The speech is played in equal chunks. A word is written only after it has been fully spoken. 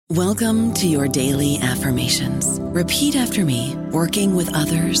Welcome to your daily affirmations. Repeat after me. Working with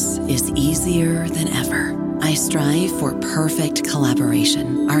others is easier than ever. I strive for perfect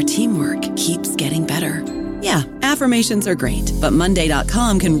collaboration. Our teamwork keeps getting better. Yeah, affirmations are great, but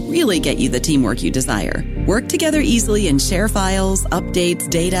Monday.com can really get you the teamwork you desire. Work together easily and share files, updates,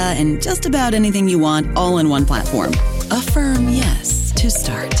 data, and just about anything you want all in one platform. Affirm yes to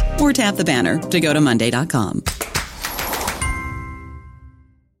start, or tap the banner to go to Monday.com.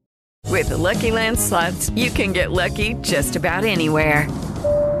 With the Lucky Land Slots, you can get lucky just about anywhere.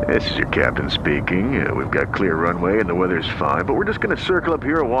 This is your captain speaking. We've got clear runway and the weather's fine, but we're just going to circle up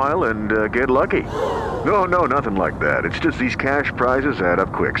here a while and get lucky. No, nothing like that. It's just these cash prizes add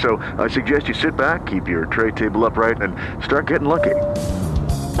up quick. So I suggest you sit back, keep your tray table upright, and start getting lucky.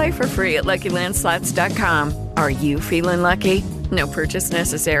 Play for free at LuckyLandSlots.com. Are you feeling lucky? No purchase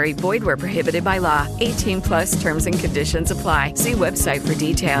necessary. Void where prohibited by law. 18+ terms and conditions apply. See website for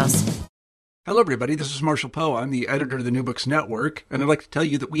details. Hello, everybody. This is Marshall Poe. I'm the editor of the New Books Network, and I'd like to tell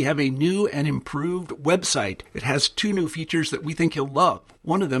you that we have a new and improved website. It has 2 new features that we think you'll love.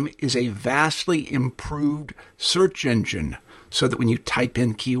 One of them is a vastly improved search engine, so that when you type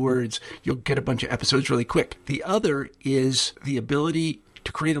in keywords, you'll get a bunch of episodes really quick. The other is the ability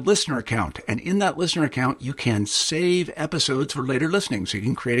to create a listener account. And in that listener account, you can save episodes for later listening. So you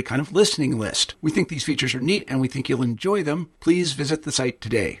can create a kind of listening list. We think these features are neat and we think you'll enjoy them. Please visit the site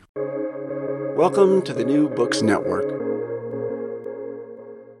today. Welcome to the New Books Network.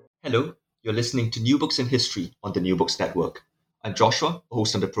 Hello, you're listening to New Books in History on the New Books Network. I'm Joshua, a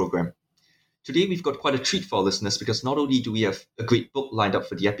host on the program. Today we've got quite a treat for our listeners because not only do we have a great book lined up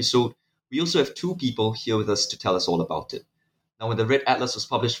for the episode, we also have 2 people here with us to tell us all about it. Now, when the Red Atlas was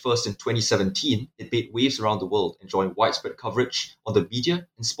published first in 2017, it made waves around the world, enjoying widespread coverage on the media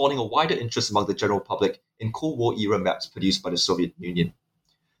and spawning a wider interest among the general public in Cold War era maps produced by the Soviet Union.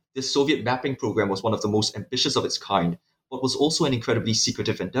 This Soviet mapping program was one of the most ambitious of its kind, but was also an incredibly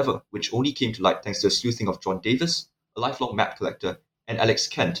secretive endeavor, which only came to light thanks to the sleuthing of John Davis, a lifelong map collector, and Alex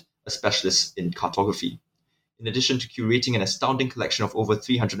Kent, a specialist in cartography. In addition to curating an astounding collection of over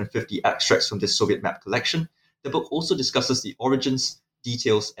 350 extracts from this Soviet map collection, the book also discusses the origins,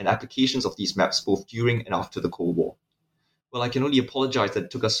 details, and applications of these maps both during and after the Cold War. Well, I can only apologize that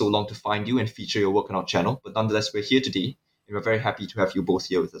it took us so long to find you and feature your work on our channel, but nonetheless, we're here today, and we're very happy to have you both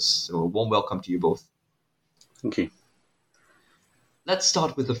here with us. So a warm welcome to you both. Thank you. Let's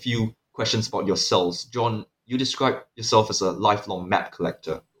start with a few questions about yourselves. John, you describe yourself as a lifelong map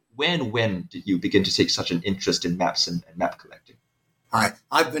collector. When did you begin to take such an interest in maps and map collecting? Hi,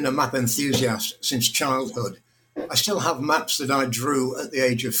 I've been a map enthusiast since childhood. I still have maps that I drew at the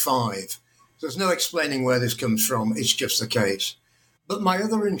age of 5. There's no explaining where this comes from. It's just the case. But my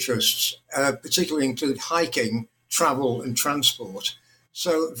other interests particularly include hiking, travel and transport.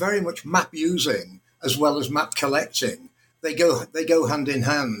 So very much map using as well as map collecting. They go hand in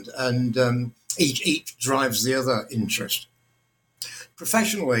hand, and each drives the other interest.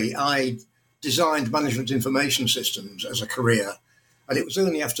 Professionally, I designed management information systems as a career. And it was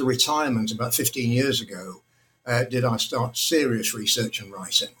only after retirement, about 15 years ago, did I start serious research and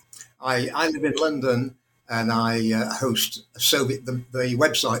writing. I live in London, and I host the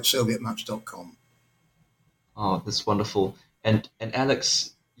website sovietmaps.com. Oh, that's wonderful. And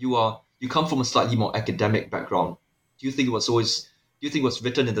Alex, you come from a slightly more academic background. Do you think it was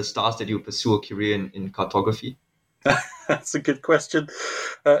written in the stars that you would pursue a career in cartography? That's a good question.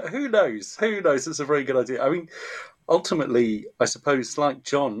 Who knows? It's a very good idea. I mean, ultimately, I suppose, like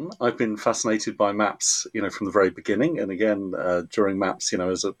John, I've been fascinated by maps, from the very beginning. And again, drawing maps,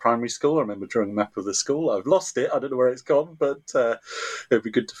 as a primary school. I remember drawing a map of the school. I've lost it. I don't know where it's gone, but it'd be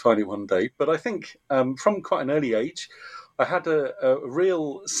good to find it one day. But I think from quite an early age, I had a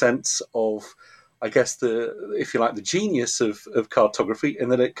real sense of, I guess, the genius of cartography, in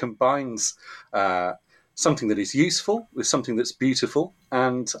that it combines something that is useful with something that's beautiful.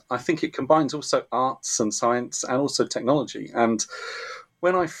 And I think it combines also arts and science and also technology. And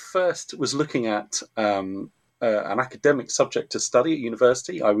when I first was looking at an academic subject to study at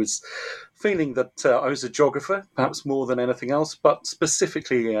university, I was feeling that I was a geographer, perhaps more than anything else, but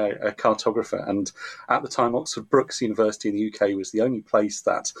specifically a cartographer. And at the time, Oxford Brookes University in the UK was the only place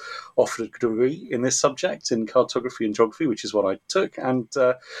that offered a degree in this subject, in cartography and geography, which is what I took. And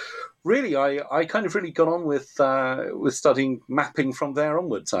really, I kind of really got on with studying mapping from there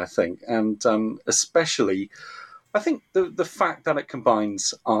onwards, I think. And especially, I think the fact that it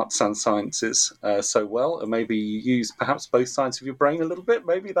combines arts and sciences so well, and maybe you use perhaps both sides of your brain a little bit,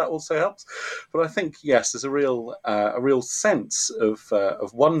 maybe that also helps. But I think, yes, there's a real sense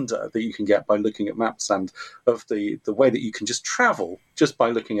of wonder that you can get by looking at maps, and of the way that you can just travel just by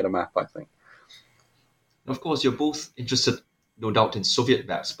looking at a map, I think. Of course, you're both interested, no doubt, in Soviet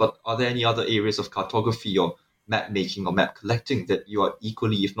maps, but are there any other areas of cartography or map making or map collecting that you are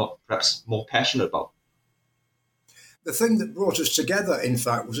equally, if not perhaps more passionate about? The thing that brought us together, in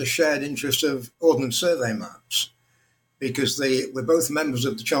fact, was a shared interest of Ordnance Survey maps, because we're both members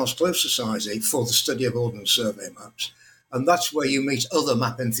of the Charles Close Society for the study of Ordnance Survey maps, and that's where you meet other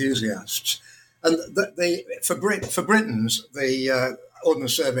map enthusiasts. And for Britons, the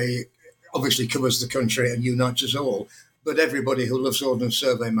Ordnance Survey obviously covers the country and unites us all, but everybody who loves Ordnance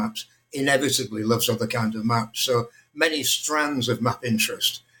Survey maps inevitably loves other kinds of maps. So many strands of map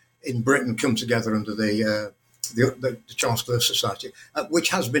interest in Britain come together under the Charles Close Society, which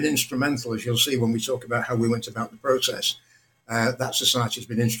has been instrumental, as you'll see when we talk about how we went about the process. That society has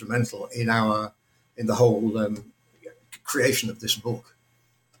been instrumental in the whole creation of this book,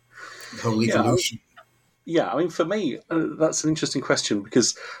 the whole evolution. Yeah, I mean, for me, that's an interesting question,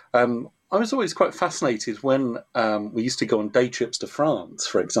 because I was always quite fascinated when we used to go on day trips to France,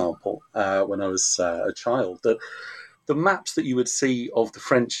 for example, when I was a child, that the maps that you would see of the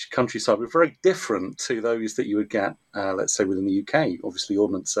French countryside were very different to those that you would get, let's say, within the UK. Obviously,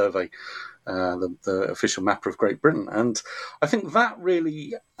 Ordnance Survey, the official mapper of Great Britain. And I think that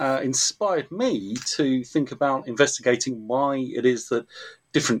really inspired me to think about investigating why it is that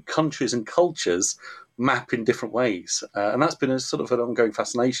different countries and cultures map in different ways. And that's been a sort of an ongoing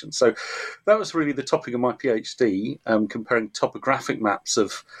fascination. So that was really the topic of my PhD, comparing topographic maps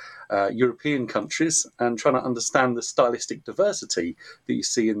of European countries and trying to understand the stylistic diversity that you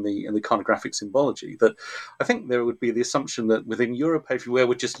see in the iconographic symbology. That I think there would be the assumption that within Europe everywhere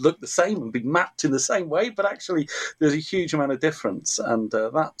would just look the same and be mapped in the same way, but actually there's a huge amount of difference, and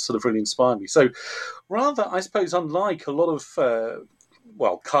that sort of really inspired me. So rather, I suppose, unlike a lot of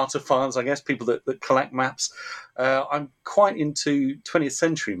cartophiles, I guess, people that collect maps, I'm quite into 20th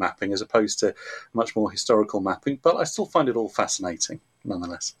century mapping as opposed to much more historical mapping, but I still find it all fascinating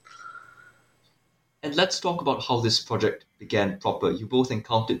nonetheless. And let's talk about how this project began proper. You both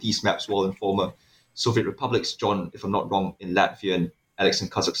encountered these maps while in former Soviet republics, John, if I'm not wrong, in Latvia, and Alex in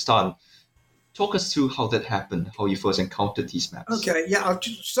Kazakhstan. Talk us through how that happened, how you first encountered these maps. Okay, yeah, I'll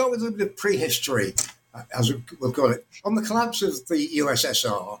just start with a bit of prehistory, as we'll call it. On the collapse of the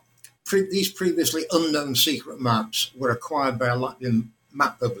USSR, these previously unknown secret maps were acquired by a Latvian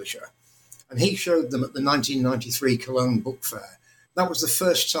map publisher, and he showed them at the 1993 Cologne Book Fair. That was the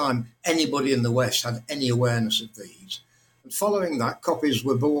first time anybody in the West had any awareness of these. And following that, copies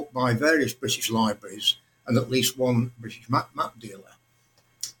were bought by various British libraries and at least one British map dealer.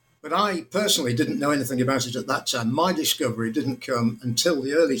 But I personally didn't know anything about it at that time. My discovery didn't come until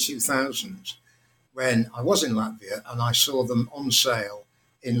the early 2000s, when I was in Latvia and I saw them on sale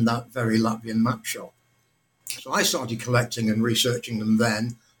in that very Latvian map shop. So I started collecting and researching them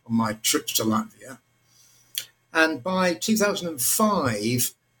then on my trips to Latvia. And by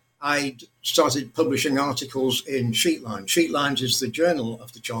 2005, I started publishing articles in Sheetlines. Sheetlines is the journal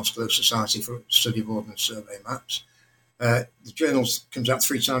of the Charles Close Society for the Study of Ordnance Survey Maps. The journal comes out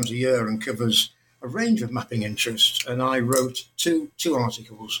 3 times a year and covers a range of mapping interests. And I wrote two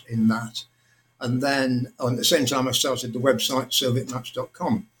articles in that. And then at the same time, I started the website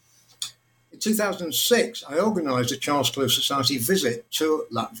sovietmaps.com. In 2006, I organised a Charles Close Society visit to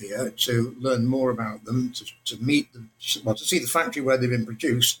Latvia to learn more about them, to meet them, to see the factory where they've been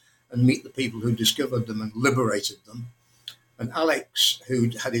produced and meet the people who discovered them and liberated them. And Alex,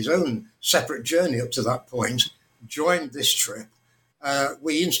 who'd had his own separate journey up to that point, joined this trip.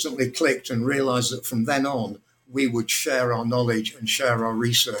 We instantly clicked and realised that from then on, we would share our knowledge and share our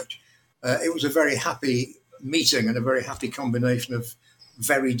research. It was a very happy meeting and a very happy combination of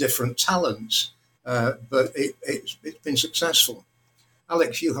very different talents, but it's been successful.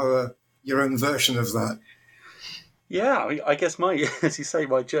 Alex, you have your own version of that. Yeah, I guess as you say,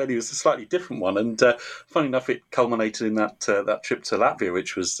 my journey was a slightly different one, and funny enough, it culminated in that trip to Latvia,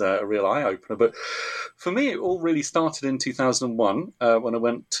 which was a real eye-opener. But for me, it all really started in 2001 when I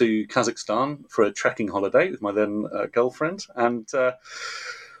went to Kazakhstan for a trekking holiday with my then girlfriend, and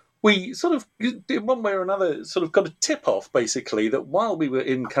we sort of, in one way or another, sort of got a tip-off, basically, that while we were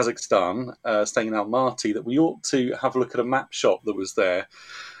in Kazakhstan, staying in Almaty, that we ought to have a look at a map shop that was there.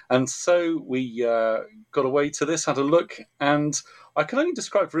 And so we got away to this, had a look, and I can only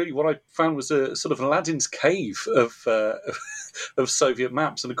describe really what I found was a sort of Aladdin's cave of Soviet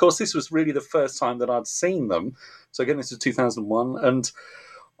maps. And of course, this was really the first time that I'd seen them. So again, this was 2001, and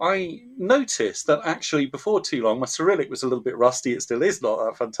I noticed that actually before too long, my Cyrillic was a little bit rusty. It still is not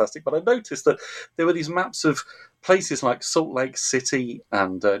that fantastic, but I noticed that there were these maps of places like Salt Lake City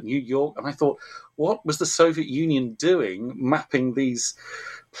and New York, and I thought, what was the Soviet Union doing mapping these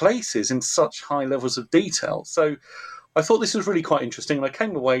places in such high levels of detail? So I thought this was really quite interesting, and I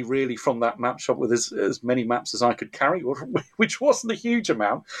came away really from that map shop with as many maps as I could carry, which wasn't a huge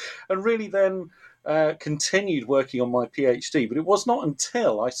amount, and really then continued working on my PhD. But it was not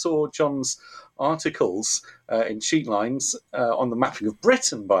until I saw John's articles in Sheetlines on the mapping of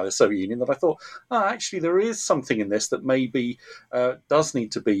Britain by the Soviet Union that I thought, actually there is something in this that maybe does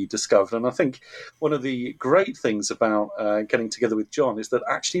need to be discovered. And I think one of the great things about getting together with John is that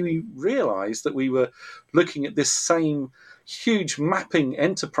actually we realised that we were looking at this same huge mapping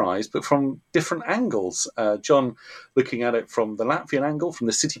enterprise, but from different angles. John looking at it from the Latvian angle, from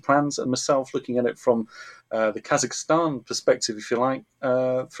the city plans, and myself looking at it from the Kazakhstan perspective, if you like,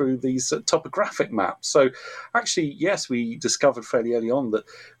 through these topographic maps. So actually, yes, we discovered fairly early on that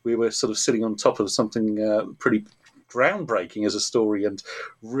we were sort of sitting on top of something pretty groundbreaking as a story, and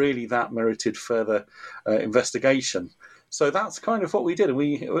really that merited further investigation. So that's kind of what we did. And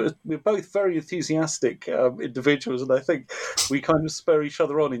we're both very enthusiastic individuals, and I think we kind of spur each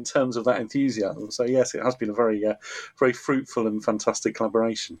other on in terms of that enthusiasm. So yes, it has been a very, very fruitful and fantastic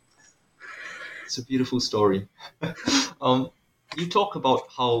collaboration. It's a beautiful story. You talk about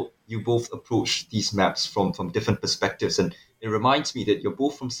how you both approach these maps from different perspectives, and it reminds me that you're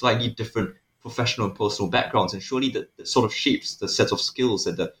both from slightly different professional and personal backgrounds, and surely that sort of shapes the set of skills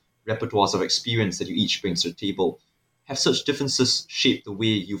and the repertoires of experience that you each bring to the table. Have such differences shaped the way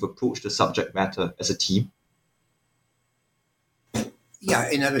you've approached the subject matter as a team? Yeah,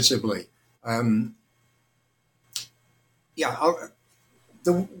 inevitably.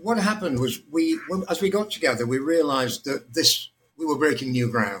 What happened was as we got together, we realised that we were breaking new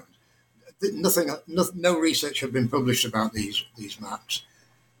ground. No research had been published about these maps.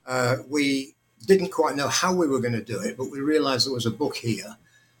 We didn't quite know how we were going to do it, but we realised there was a book here,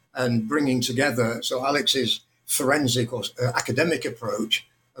 and bringing together. So Alex's forensic or academic approach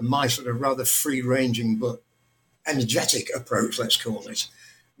and my sort of rather free-ranging but energetic approach, let's call it,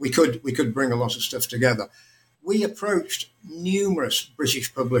 we could bring a lot of stuff together. We approached numerous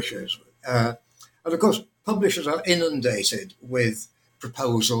British publishers, and of course publishers are inundated with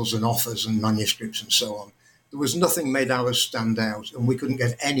proposals and offers and manuscripts and so on. There was nothing made ours stand out, and we couldn't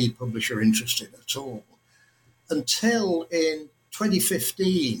get any publisher interested at all until in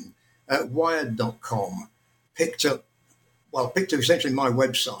 2015 Wired.com picked up essentially my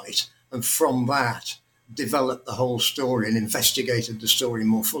website, and from that developed the whole story and investigated the story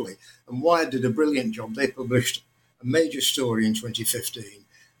more fully. And Wired did a brilliant job. They published a major story in 2015.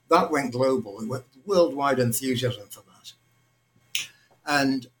 That went global. It went worldwide enthusiasm for that.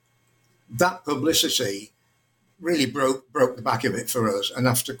 And that publicity really broke the back of it for us. And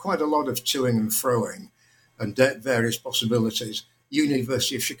after quite a lot of toing and froing and various possibilities,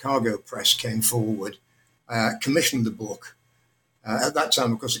 University of Chicago Press came forward, commissioned the book. At that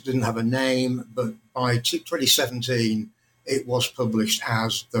time, of course, it didn't have a name, but by 2017, it was published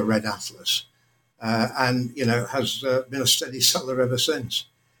as The Red Atlas, and has been a steady seller ever since.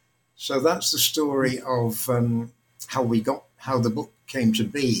 So that's the story of how the book came to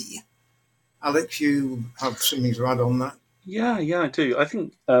be. Alex, you have something to add on that? Yeah, I do. I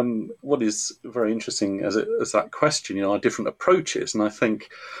think what is very interesting as that question, our different approaches, and I think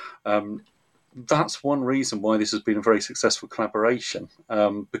that's one reason why this has been a very successful collaboration,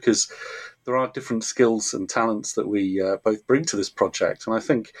 because there are different skills and talents that we both bring to this project. And I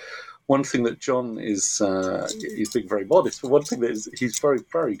think one thing that John is he's being very modest, but one thing that he's very,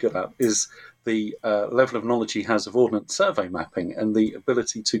 very good at is the level of knowledge he has of Ordnance Survey mapping and the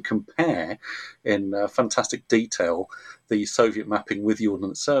ability to compare in fantastic detail the Soviet mapping with the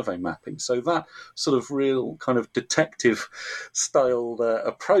Ordnance Survey mapping. So that sort of real kind of detective-styled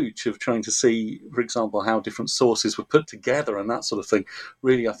approach of trying to see, for example, how different sources were put together and that sort of thing,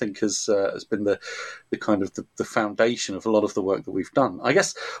 really, I think, has been the kind of the foundation of a lot of the work that we've done. I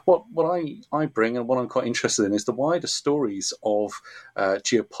guess what I bring and what I'm quite interested in is the wider stories of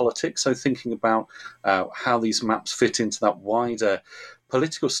geopolitics. So thinking about how these maps fit into that wider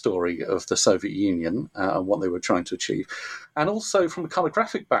political story of the Soviet Union and what they were trying to achieve, and also from a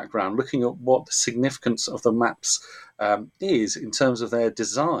cartographic background, looking at what the significance of the maps is in terms of their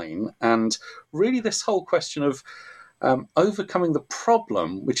design, and really this whole question of overcoming the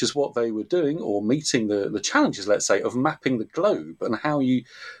problem, which is what they were doing, or meeting the challenges, let's say, of mapping the globe, and how you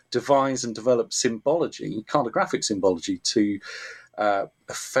devise and develop symbology, cartographic symbology, to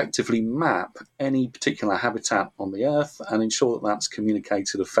effectively map any particular habitat on the Earth and ensure that that's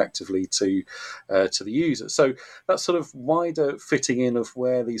communicated effectively to the user. So that's sort of wider fitting in of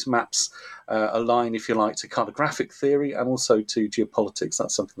where these maps align, if you like, to cartographic theory and also to geopolitics.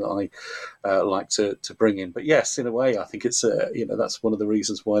 That's something that I like to bring in. But yes, in a way, I think it's that's one of the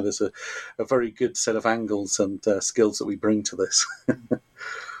reasons why there's a very good set of angles and skills that we bring to this.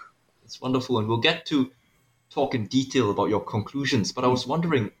 It's wonderful, and we'll get to talk in detail about your conclusions, but I was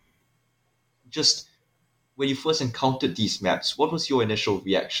wondering, just when you first encountered these maps, what was your initial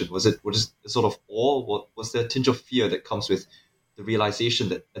reaction? Was it sort of awe? Was there a tinge of fear that comes with the realization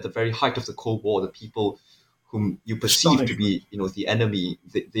that at the very height of the Cold War, the people whom you perceived to be, the enemy,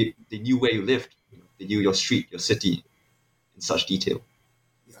 they knew where you lived, they knew your street, your city in such detail?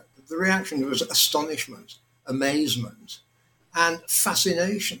 Yeah, the reaction was astonishment, amazement, and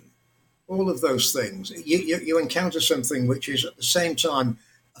fascination. All of those things. You encounter something which is at the same time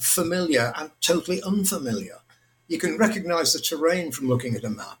familiar and totally unfamiliar. You can recognize the terrain from looking at a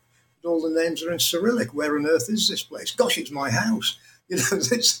map, but all the names are in Cyrillic. Where on earth is this place? Gosh, it's my house.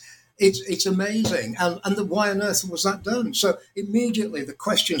 It's amazing. And why on earth was that done? So immediately the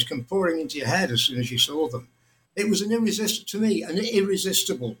questions come pouring into your head as soon as you saw them. It was an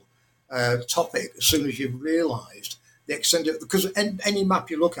irresistible topic as soon as you realized the extent of, because any map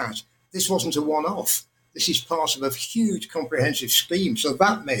you look at, this wasn't a one-off. This is part of a huge comprehensive scheme. So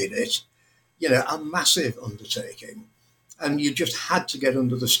that made it, a massive undertaking. And you just had to get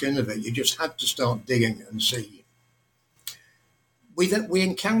under the skin of it. You just had to start digging and see. We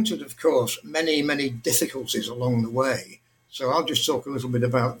encountered, of course, many, many difficulties along the way. So I'll just talk a little bit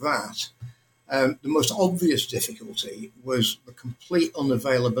about that. The most obvious difficulty was the complete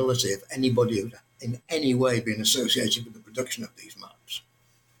unavailability of anybody who had in any way been associated with the production of these maps.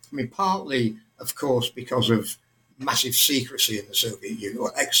 I mean, partly, of course, because of massive secrecy in the Soviet Union,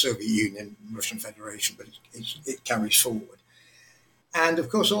 or ex-Soviet Union, Russian Federation, but it carries forward. And, of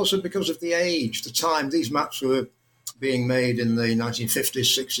course, also because of the age, the time. These maps were being made in the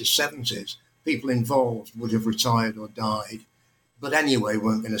 1950s, 60s, 70s. People involved would have retired or died, but anyway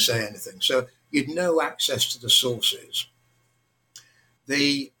weren't going to say anything. So you'd no access to the sources.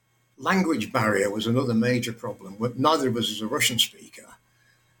 The language barrier was another major problem. Neither of us is a Russian speaker.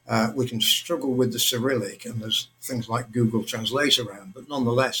 We can struggle with the Cyrillic, and there's things like Google Translate around, but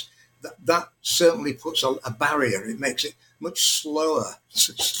nonetheless, that certainly puts a barrier. It makes it much slower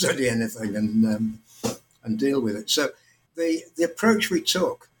to study anything and deal with it. So the approach we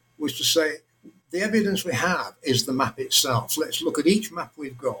took was to say, the evidence we have is the map itself. Let's look at each map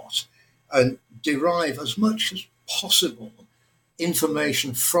we've got and derive as much as possible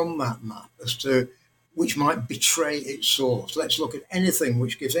information from that map as to which might betray its source. Let's look at anything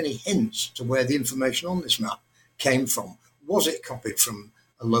which gives any hints to where the information on this map came from. Was it copied from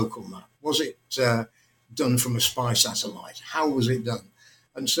a local map? Was it done from a spy satellite? How was it done?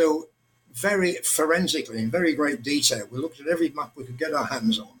 And so very forensically, in very great detail, we looked at every map we could get our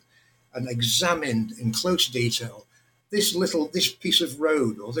hands on and examined in close detail this piece of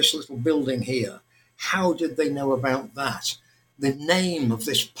road or this little building here. How did they know about that? The name of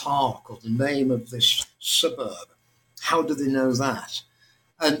this park or the name of this suburb, how do they know that?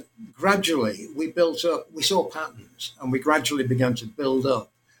 And gradually we saw patterns, and we gradually began to build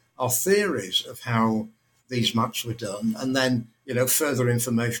up our theories of how these maps were done. And then, further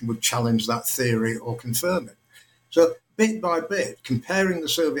information would challenge that theory or confirm it. So bit by bit, comparing the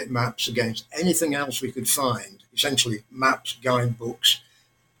Soviet maps against anything else we could find, essentially maps, guidebooks,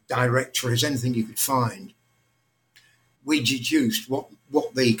 directories, anything you could find, we deduced what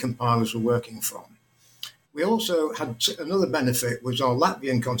the compilers were working from. We also had another benefit was our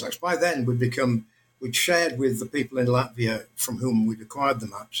Latvian contacts. By then, we'd shared with the people in Latvia from whom we'd acquired the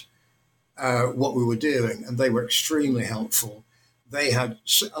maps what we were doing, and they were extremely helpful. They had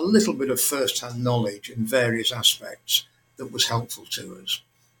a little bit of first-hand knowledge in various aspects that was helpful to us.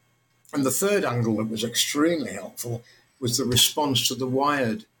 And the third angle that was extremely helpful was the response to the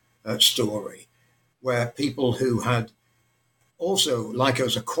Wired story, where people who had also, like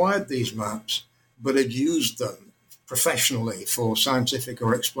us, acquired these maps, but had used them professionally for scientific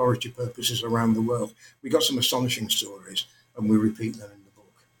or exploratory purposes around the world. We got some astonishing stories, and we repeat them in the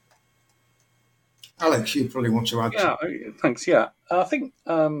book. Alex, you probably want to add something. Thanks. Yeah, I think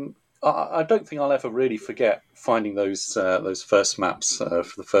I don't think I'll ever really forget finding those first maps for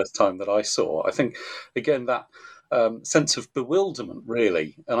the first time that I saw. I think again that sense of bewilderment,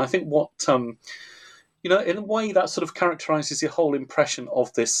 really, and I think what in a way that sort of characterises your whole impression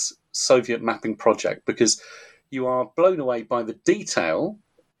of this Soviet mapping project, because you are blown away by the detail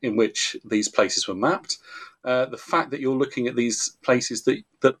in which these places were mapped. The fact that you're looking at these places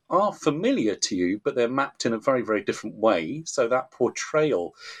that are familiar to you, but they're mapped in a very, very different way. So that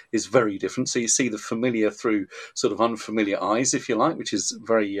portrayal is very different. So you see the familiar through sort of unfamiliar eyes, if you like, which is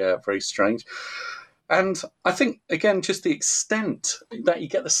very, very strange. And I think, again, just the extent that you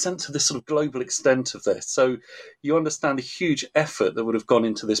get the sense of this sort of global extent of this. So you understand the huge effort that would have gone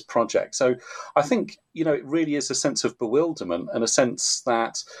into this project. So I think, it really is a sense of bewilderment and a sense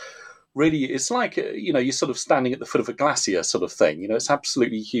that really it's like, you're sort of standing at the foot of a glacier sort of thing. It's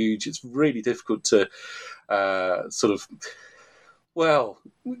absolutely huge. It's really difficult to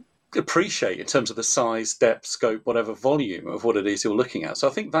appreciate in terms of the size, depth, scope, whatever volume of what it is you're looking at. So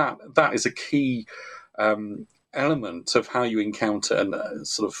I think that is a key element of how you encounter and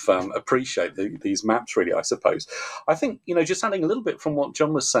appreciate these maps, really, I suppose. I think, just adding a little bit from what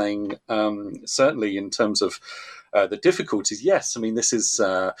John was saying, certainly in terms of the difficulties, yes. I mean, this is,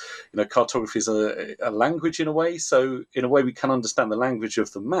 cartography is a language in a way. So in a way, we can understand the language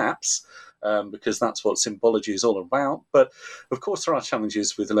of the maps, because that's what symbology is all about. But of course, there are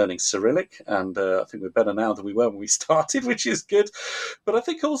challenges with learning Cyrillic, and I think we're better now than we were when we started, which is good. But I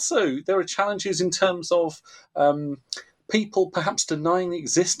think also there are challenges in terms of people perhaps denying the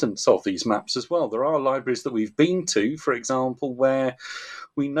existence of these maps as well. There are libraries that we've been to, for example, where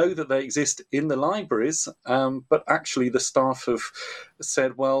we know that they exist in the libraries, but actually the staff have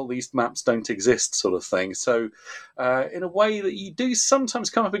said, well, these maps don't exist, sort of thing. So in a way that you do sometimes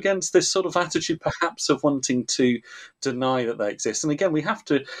come up against this sort of attitude perhaps of wanting to deny that they exist. And again, we have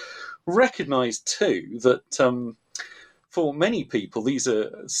to recognise too that for many people, these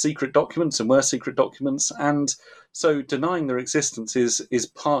are secret documents and were secret documents, and so denying their existence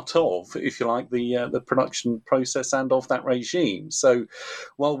is part of, if you like, the production process and of that regime. So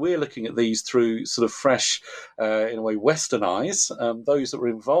while we're looking at these through sort of fresh, in a way, Western eyes, those that were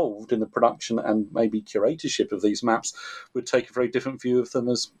involved in the production and maybe curatorship of these maps would take a very different view of them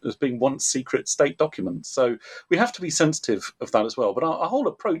as being once secret state documents. So we have to be sensitive of that as well. But our whole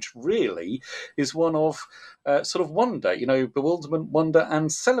approach really is one of sort of wonder, bewilderment, wonder, and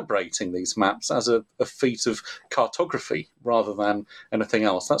celebrating these maps as a feat of cartography rather than anything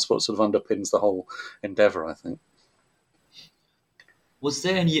else. That's what sort of underpins the whole endeavour, I think. Was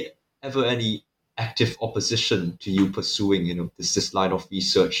there ever any active opposition to you pursuing, this line of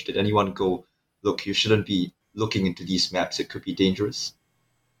research? Did anyone go, look, you shouldn't be looking into these maps, it could be dangerous?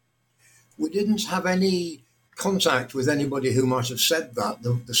 We didn't have any contact with anybody who might have said that.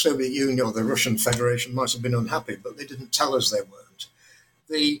 The Soviet Union or the Russian Federation might have been unhappy, but they didn't tell us they weren't.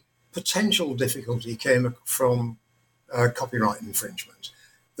 The potential difficulty came from copyright infringement.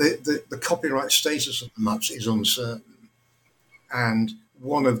 The copyright status of the maps is uncertain. And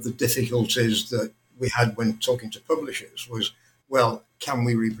one of the difficulties that we had when talking to publishers was, well, can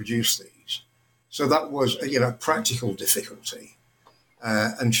we reproduce these? So that was a practical difficulty.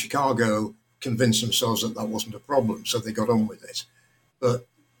 And Chicago convinced themselves that wasn't a problem, so they got on with it. But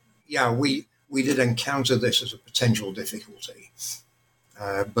yeah, we did encounter this as a potential difficulty,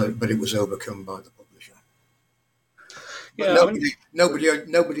 but it was overcome by the publisher. Yeah,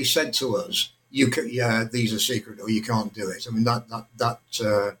 nobody said to us, these are secret or you can't do it. I mean, that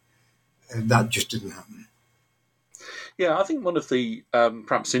just didn't happen. Yeah, I think one of the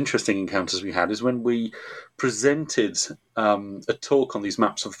perhaps interesting encounters we had is when we presented a talk on these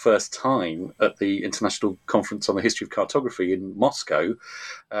maps for the first time at the International Conference on the History of Cartography in Moscow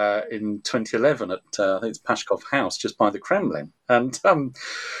in 2011 at, I think it's Pashkov House, just by the Kremlin. And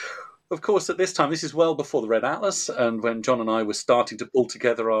of course, at this time, this is well before the Red Atlas, and when John and I were starting to pull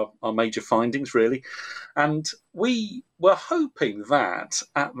together our major findings, really. And we were hoping that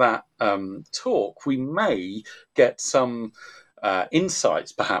at that talk, we may get some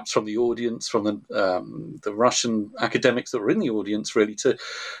insights, perhaps, from the audience, from the Russian academics that were in the audience, really, to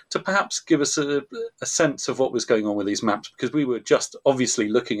perhaps give us a sense of what was going on with these maps, because we were just obviously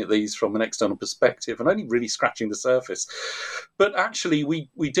looking at these from an external perspective and only really scratching the surface. But actually, we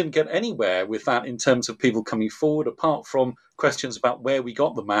didn't get anywhere with that in terms of people coming forward, apart from questions about where we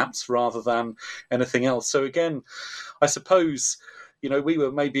got the maps rather than anything else. So again, I suppose, we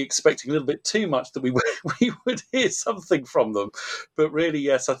were maybe expecting a little bit too much that we would hear something from them. But really,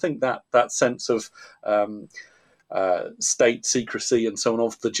 yes, I think that sense of state secrecy and so on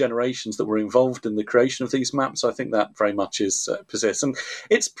of the generations that were involved in the creation of these maps. I think that very much is possessed. And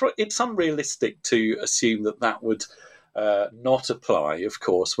it's unrealistic to assume that would not apply, of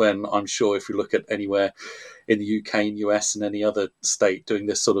course, when I'm sure if you look at anywhere in the UK and US and any other state doing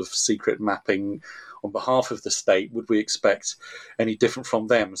this sort of secret mapping on behalf of the state, would we expect any different from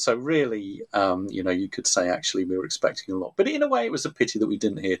them? So really, you could say actually we were expecting a lot. But in a way, it was a pity that we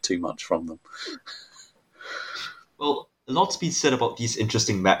didn't hear too much from them. Well, a lot's been said about these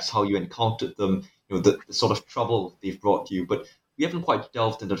interesting maps, how you encountered them, the sort of trouble they've brought you, but we haven't quite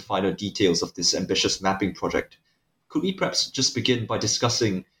delved into the finer details of this ambitious mapping project. Could we perhaps just begin by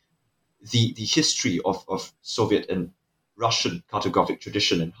discussing the history of Soviet and Russian cartographic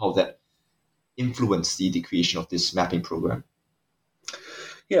tradition and how that influenced the creation of this mapping program?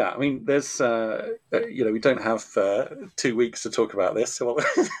 Yeah, I mean, there's, we don't have 2 weeks to talk about this, so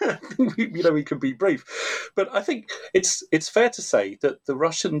we can be brief. But I think it's fair to say that the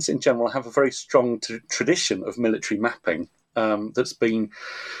Russians in general have a very strong tradition of military mapping that's been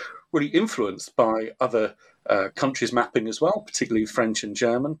really influenced by other countries' mapping as well, particularly French and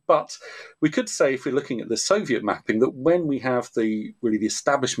German. But we could say, if we're looking at the Soviet mapping, that when we have the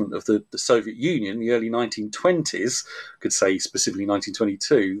establishment of the Soviet Union, the early 1920s, could say specifically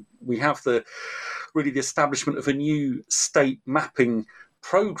 1922, we have the establishment of a new state mapping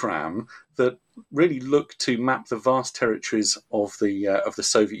program that really looked to map the vast territories of the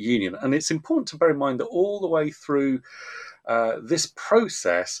Soviet Union. And it's important to bear in mind that all the way through this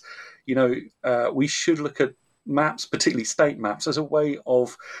process, we should look at maps, particularly state maps, as a way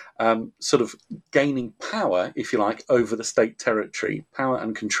of sort of gaining power, if you like, over the state territory, power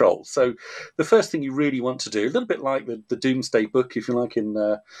and control. So the first thing you really want to do, a little bit like the Doomsday Book, if you like, in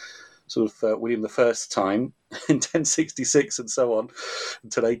William I's time in 1066 and so on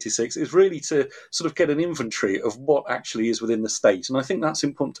until 86, is really to sort of get an inventory of what actually is within the state. And I think that's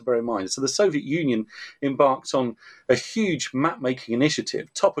important to bear in mind. So the Soviet Union embarked on a huge map-making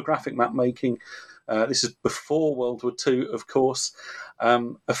initiative, topographic map-making. This is before World War II, of course,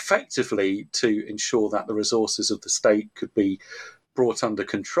 effectively to ensure that the resources of the state could be brought under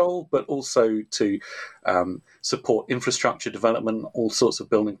control, but also to support infrastructure development, all sorts of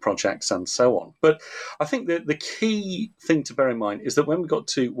building projects and so on. But I think that the key thing to bear in mind is that when we got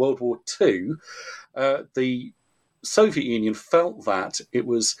to World War II, the Soviet Union felt that it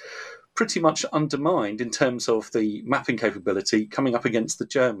was pretty much undermined in terms of the mapping capability coming up against the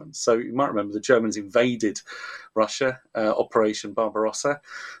Germans. So you might remember the Germans invaded Russia, Operation Barbarossa,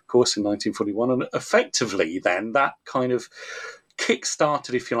 of course, in 1941, and effectively then that kind of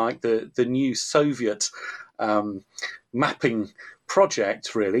kick-started, if you like, the new Soviet mapping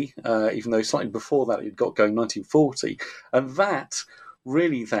project, really, even though slightly before that it got going 1940. And that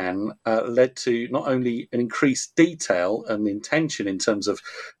really then led to not only an increased detail and intention in terms of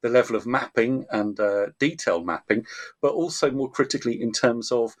the level of mapping and detailed mapping, but also more critically in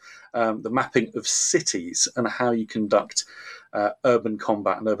terms of the mapping of cities and how you conduct urban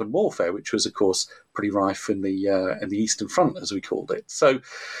combat and urban warfare, which was, of course, pretty rife in the Eastern Front, as we called it. So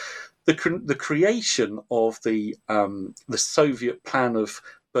the creation of the Soviet plan of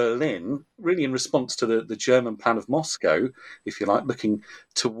Berlin, really in response to the German plan of Moscow, if you like, looking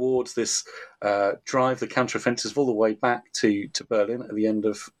towards this drive the counteroffensive all the way back to Berlin at the end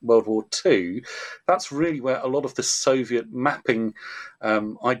of World War II, that's really where a lot of the Soviet mapping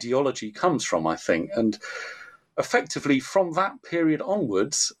ideology comes from, I think. And effectively, from that period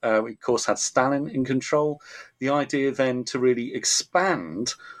onwards, we, of course, had Stalin in control. The idea then to really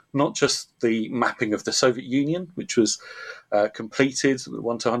expand not just the mapping of the Soviet Union, which was completed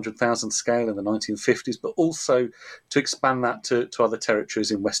 1 to 100,000 scale in the 1950s, but also to expand that to other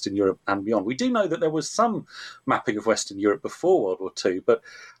territories in Western Europe and beyond. We do know that there was some mapping of Western Europe before World War II, but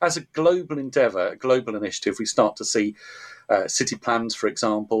as a global endeavour, a global initiative, we start to see city plans, for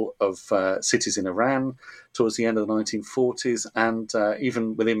example, of cities in Iran towards the end of the 1940s, and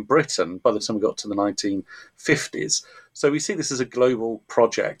even within Britain by the time we got to the 1950s. So we see this as a global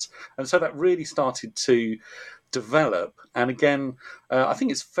project. And so that really started to develop. And again, I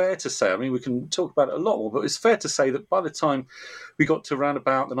think it's fair to say, I mean, we can talk about it a lot more, but it's fair to say that by the time we got to around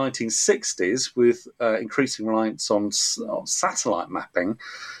about the 1960s, with increasing reliance on satellite mapping,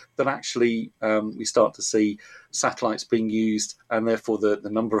 that actually we start to see satellites being used, and therefore the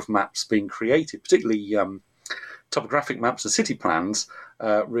number of maps being created, particularly topographic maps and city plans,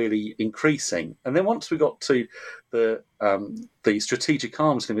 really increasing. And then once we got to the strategic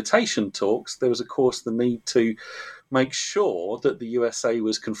arms limitation talks, there was, of course, the need to make sure that the USA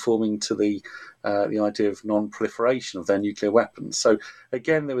was conforming to the idea of non-proliferation of their nuclear weapons. So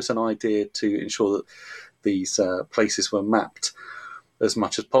again, there was an idea to ensure that these places were mapped as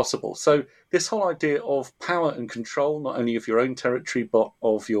much as possible. So this whole idea of power and control, not only of your own territory but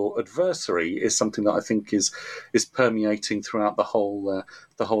of your adversary, is something that I think is permeating throughout the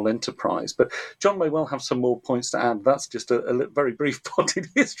whole enterprise. But John may well have some more points to add. That's just a very brief potted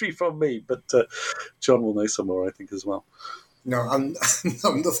history from me, but John will know some more, I think, as well. No, I'm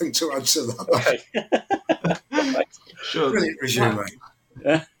nothing to add to that. Okay. Sure. Brilliant resume.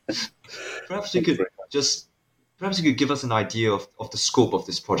 Perhaps you could give us an idea of the scope of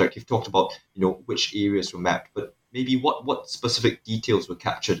this project. You've talked about, which areas were mapped, but maybe what specific details were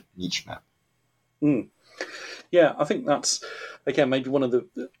captured in each map? Yeah, I think that's, again, maybe one of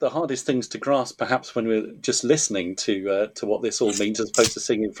the hardest things to grasp, perhaps, when we're just listening to what this all means as opposed to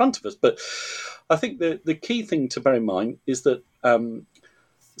seeing in front of us. But I think the key thing to bear in mind is that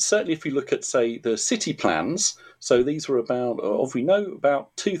certainly if you look at, say, the city plans, so these were about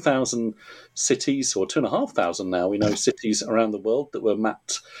 2,000 cities, or 2,500 now, we know cities around the world that were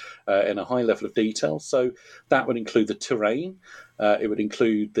mapped in a high level of detail. So that would include the terrain, it would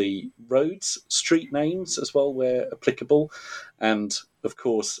include the roads, street names as well where applicable, and of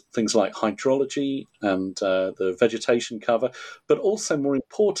course things like hydrology and the vegetation cover. But also, more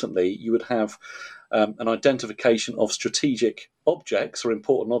importantly, you would have an identification of strategic objects or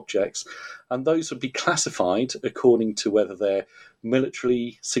important objects, and those would be classified according to whether they're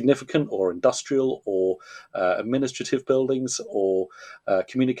militarily significant or industrial or administrative buildings or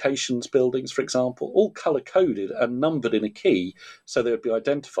communications buildings, for example, all colour-coded and numbered in a key so they would be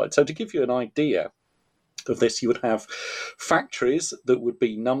identified. So to give you an idea of this, you would have factories that would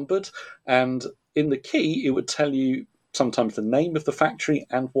be numbered, and in the key it would tell you sometimes the name of the factory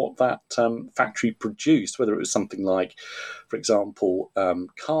and what that factory produced, whether it was something like, for example,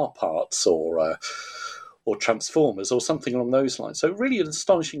 car parts or transformers or something along those lines. So really an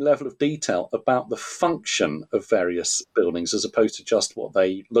astonishing level of detail about the function of various buildings as opposed to just what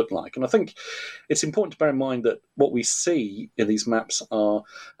they look like. And I think it's important to bear in mind that what we see in these maps are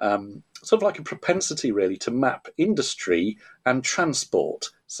sort of like a propensity really to map industry and transport.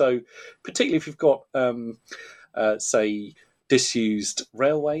 So particularly if you've got say, disused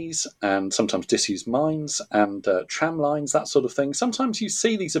railways and sometimes disused mines and tram lines, that sort of thing. Sometimes you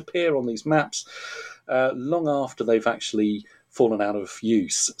see these appear on these maps long after they've actually fallen out of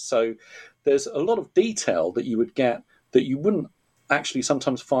use. So there's a lot of detail that you would get that you wouldn't actually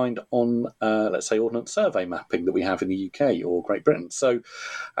sometimes find on, let's say, Ordnance Survey mapping that we have in the UK or Great Britain. So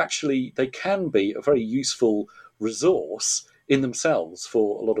actually they can be a very useful resource in themselves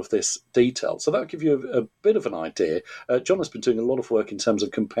for a lot of this detail. So that'll give you a bit of an idea. John has been doing a lot of work in terms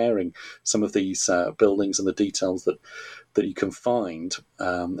of comparing some of these buildings and the details that you can find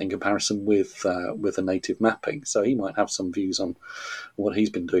in comparison with a native mapping. So he might have some views on what he's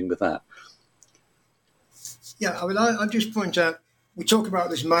been doing with that. Yeah, I mean, I'll just point out, we talk about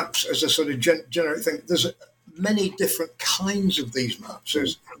these maps as a sort of generic thing. There's many different kinds of these maps,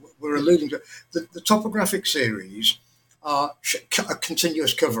 as we're alluding to. The topographic series are a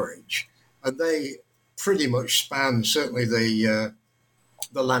continuous coverage, and they pretty much span certainly the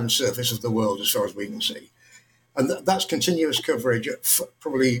land surface of the world as far as we can see. And that's continuous coverage at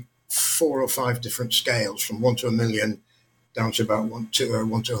probably 4 or 5 different scales, from 1 to 1 million down to about 1 to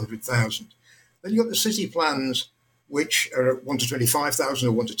 100,000. Then you've got the city plans, which are at 1 to 25,000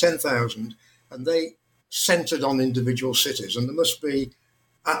 or 1 to 10,000, and they centred on individual cities. And there must be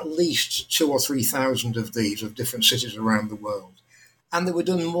at least 2,000 or 3,000 of these of different cities around the world. And they were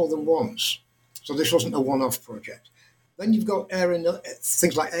done more than once. So this wasn't a one-off project. Then you've got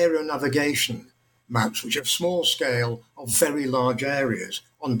things like aerial navigation maps, which are small scale of very large areas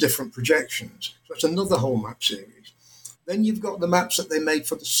on different projections. So it's another whole map series. Then you've got the maps that they made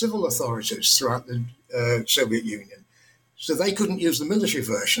for the civil authorities throughout the Soviet Union. So they couldn't use the military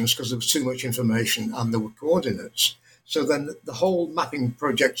versions because there was too much information and there were coordinates. So then the whole mapping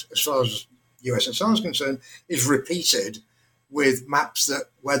project, as far as USSR is concerned, is repeated with maps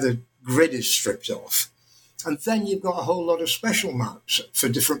where the grid is stripped off. And then you've got a whole lot of special maps for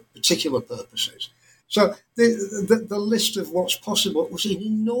different particular purposes. So the list of what's possible was an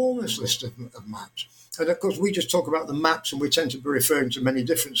enormous list of maps. And of course, we just talk about the maps and we tend to be referring to many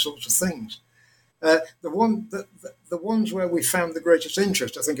different sorts of things. The ones where we found the greatest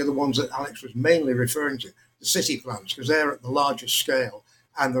interest, I think, are the ones that Alex was mainly referring to, the city plans, because they're at the largest scale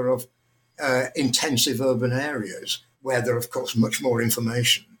and they're of intensive urban areas where there are, of course, much more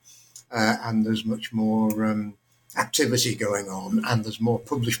information and there's much more activity going on and there's more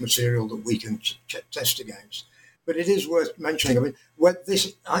published material that we can test against. But it is worth mentioning, I mean,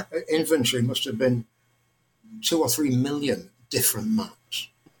 this inventory must have been 2 or 3 million different maps.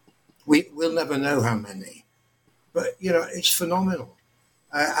 We'll never know how many. But, it's phenomenal.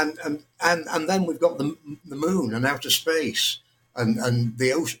 And then we've got the moon and outer space and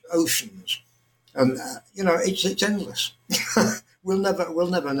the oceans. And, it's endless. We'll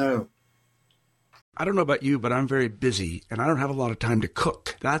never know. I don't know about you, but I'm very busy and I don't have a lot of time to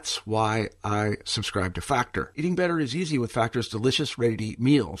cook. That's why I subscribe to Factor. Eating better is easy with Factor's delicious, ready-to-eat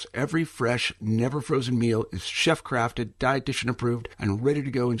meals. Every fresh, never frozen meal is chef-crafted, dietitian approved, and ready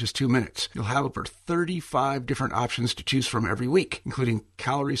to go in just 2 minutes. You'll have over 35 different options to choose from every week, including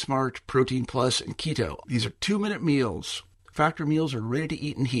Calorie Smart, Protein Plus, and Keto. These are 2-minute meals. Factor meals are ready to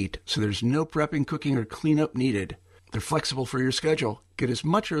eat and heat, so there's no prepping, cooking, or cleanup needed. They're flexible for your schedule. Get as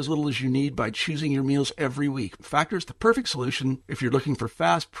much or as little as you need by choosing your meals every week. Factor is the perfect solution if you're looking for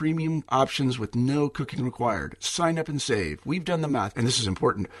fast, premium options with no cooking required. Sign up and save. We've done the math, and this is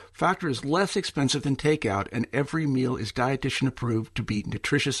important. Factor is less expensive than takeout, and every meal is dietitian approved to be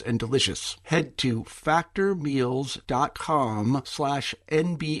nutritious and delicious. Head to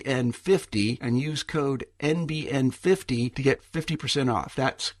factormeals.com/NBN50 and use code NBN50 to get 50% off.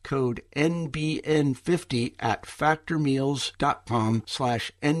 That's code NBN50 at factormeals.com/NBN50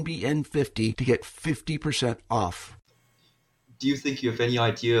 to get 50% off. Do you think you have any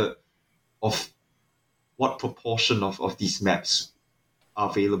idea of what proportion of these maps are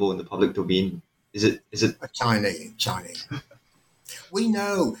available in the public domain? Is it tiny? We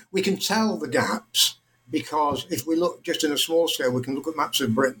know, we can tell the gaps because if we look just in a small scale, we can look at maps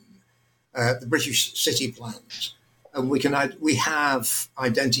of Britain, the British city plans, and we have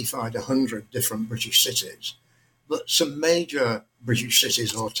identified 100 different British cities. But some major British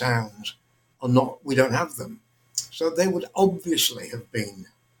cities or towns are not, we don't have them. So they would obviously have been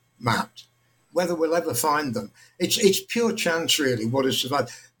mapped. Whether we'll ever find them, it's pure chance really what has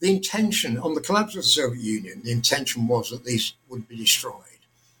survived. The intention, on the collapse of the Soviet Union, the intention was that these would be destroyed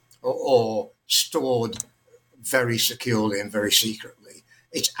or stored very securely and very secretly.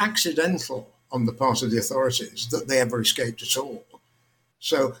 It's accidental on the part of the authorities that they ever escaped at all.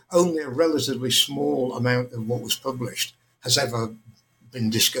 So only a relatively small amount of what was published has ever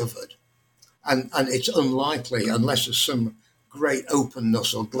been discovered. And it's unlikely, unless there's some great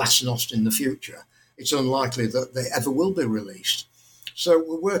openness or glasnost in the future, it's unlikely that they ever will be released. So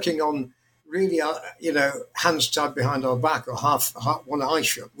we're working on really, hands tied behind our back or half one eye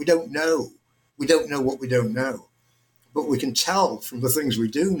shut. We don't know. We don't know what we don't know. But we can tell from the things we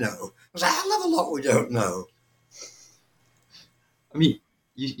do know. There's a hell of a lot we don't know. I mean,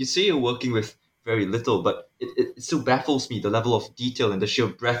 you say you're working with very little, but it still baffles me, the level of detail and the sheer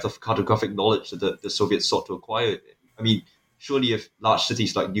breadth of cartographic knowledge that the Soviets sought to acquire. I mean, surely you have large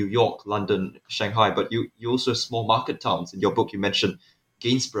cities like New York, London, Shanghai, but you also have small market towns. In your book, you mentioned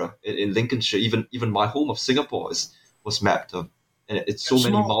Gainsborough in Lincolnshire. Even my home of Singapore was mapped, and it's so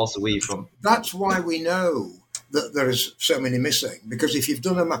many miles away from. That's why we know that there is so many missing, because if you've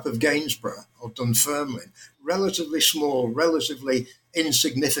done a map of Gainsborough or Dunfermline, relatively small, relatively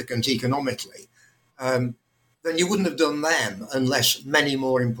insignificant economically, then you wouldn't have done them unless many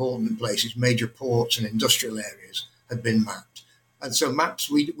more important places, major ports and industrial areas, had been mapped. And so maps,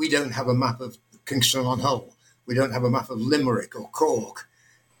 we don't have a map of Kingston on Hull. We don't have a map of Limerick or Cork.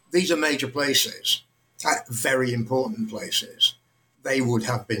 These are major places, very important places. They would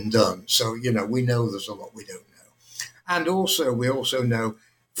have been done. So, we know there's a lot we don't know. And we also know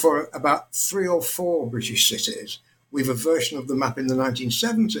for about 3 or 4 British cities, we have a version of the map in the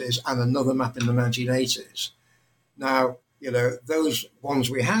 1970s and another map in the 1980s. Now, those ones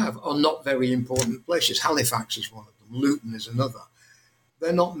we have are not very important places. Halifax is one of them. Luton is another.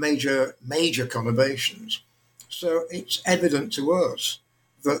 They're not major conurbations. So it's evident to us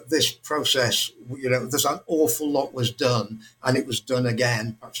that this process, there's an awful lot was done, and it was done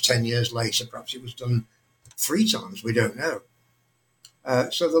again, perhaps 10 years later, perhaps it was done 3 times, we don't know.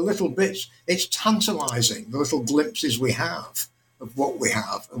 So the little bits, it's tantalizing, the little glimpses we have of what we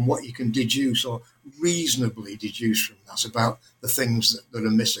have and what you can deduce or reasonably deduce from that about the things that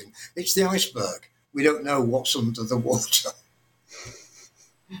are missing. It's the iceberg. We don't know what's under the water.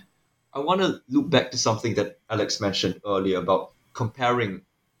 I want to loop back to something that Alex mentioned earlier about comparing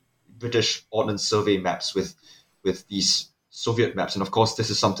British Ordnance Survey maps with these Soviet maps. And of course, this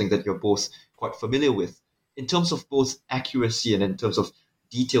is something that you're both quite familiar with. In terms of both accuracy and in terms of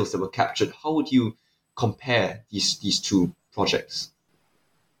details that were captured, how would you compare these two projects?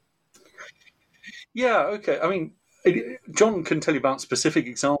 Yeah, okay. I mean, John can tell you about specific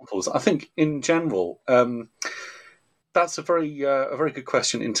examples. I think in general, that's a very good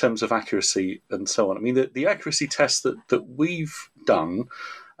question in terms of accuracy and so on. I mean, the accuracy tests that we've done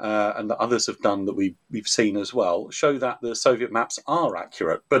and that others have done that we've seen as well, show that the Soviet maps are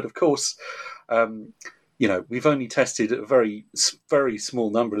accurate. But of course, we've only tested a very, very small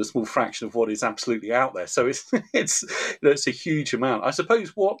number, a small fraction of what is absolutely out there. So it's a huge amount. I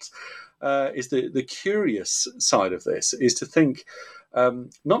suppose what is the curious side of this is to think,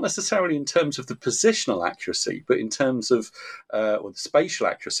 not necessarily in terms of the positional accuracy, but in terms of or the spatial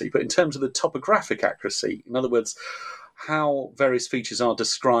accuracy, but in terms of the topographic accuracy. In other words, how various features are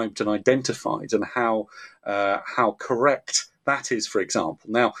described and identified, and how correct that is, for example.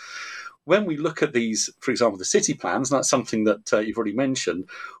 Now, when we look at these, for example, the city plans, and that's something that you've already mentioned,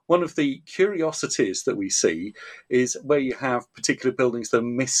 one of the curiosities that we see is where you have particular buildings that are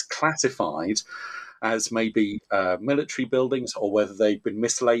misclassified as maybe military buildings, or whether they've been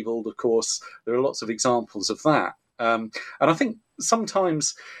mislabeled. Of course, there are lots of examples of that. And I think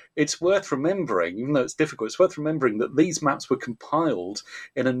sometimes it's worth remembering, even though it's difficult, it's worth remembering that these maps were compiled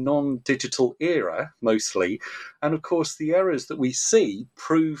in a non-digital era, mostly. And of course, the errors that we see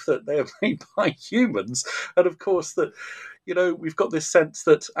prove that they are made by humans. And of course, that we've got this sense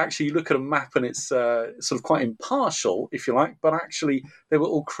that actually you look at a map and it's sort of quite impartial, if you like, but actually they were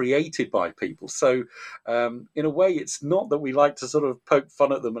all created by people. So in a way, it's not that we like to sort of poke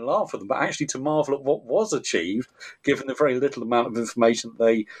fun at them and laugh at them, but actually to marvel at what was achieved, given the very little amount of information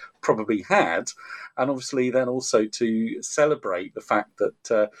they probably had. And obviously then also to celebrate the fact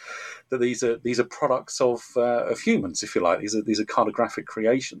that these are products of humans, if you like. These are cartographic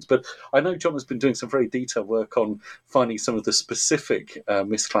creations. But I know John has been doing some very detailed work on finding some of the specific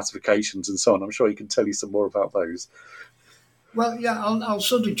misclassifications and so on. I'm sure he can tell you some more about those. Well, yeah, I'll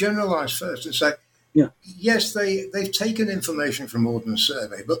sort of generalise first and say, yes, they've taken information from Ordnance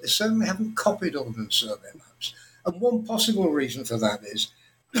Survey, but they certainly haven't copied Ordnance Survey maps. And one possible reason for that is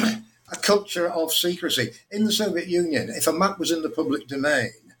a culture of secrecy. In the Soviet Union, if a map was in the public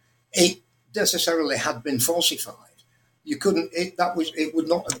domain, it necessarily had been falsified. It would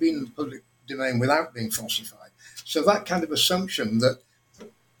not have been in the public domain without being falsified. So that kind of assumption that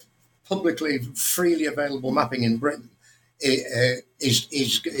publicly freely available mapping in Britain is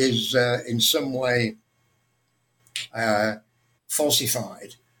in some way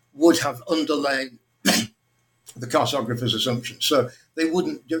falsified would have underlain the cartographer's assumption. So they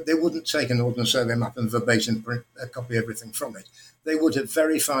wouldn't take an Ordnance Survey map and verbatim copy everything from it. They would have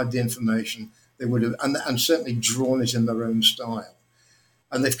verified the information. They would have and certainly drawn it in their own style.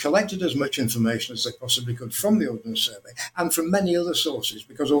 And they've collected as much information as they possibly could from the Ordnance Survey and from many other sources,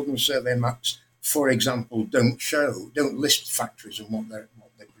 because Ordnance Survey maps, for example, don't list factories and what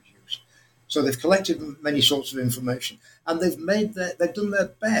they produce. So they've collected many sorts of information, and they've done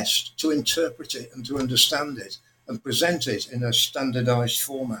their best to interpret it and to understand it and present it in a standardized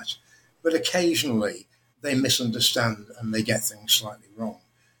format. But occasionally they misunderstand and they get things slightly wrong.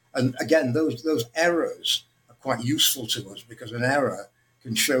 And again, those errors are quite useful to us, because an error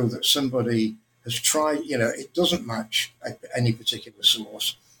can show that somebody has tried, it doesn't match any particular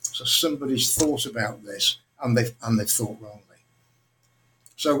source. So somebody's thought about this and they've thought wrongly.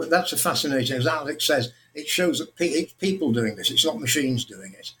 So that's a fascinating, as Alex says, it shows that it's people doing this. It's not machines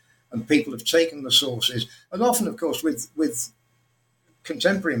doing it. And people have taken the sources. And often, of course, with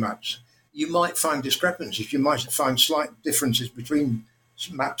contemporary maps, you might find discrepancies. You might find slight differences between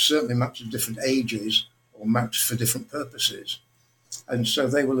maps, certainly maps of different ages or maps for different purposes. And so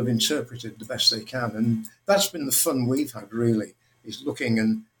they will have interpreted the best they can. And that's been the fun we've had, really, is looking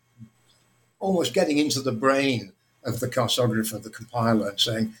and almost getting into the brain of the cartographer, the compiler, and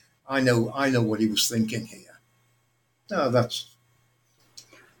saying, I know what he was thinking here. No, that's...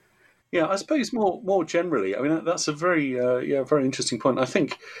 Yeah, I suppose more generally, I mean, that's a very very interesting point. I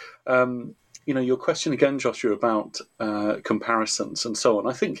think, your question again, Joshua, about comparisons and so on.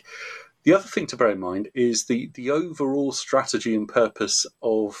 I think the other thing to bear in mind is the overall strategy and purpose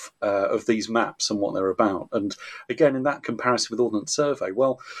of these maps and what they're about. And again, in that comparison with Ordnance Survey,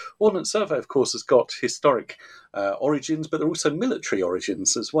 well, Ordnance Survey, of course, has got historic origins, but there are also military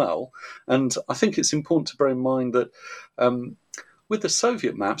origins as well. And I think it's important to bear in mind that with the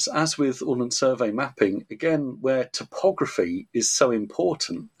Soviet maps, as with Ordnance Survey mapping, again, where topography is so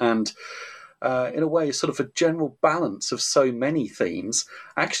important and in a way, sort of a general balance of so many themes,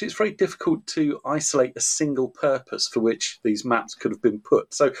 actually it's very difficult to isolate a single purpose for which these maps could have been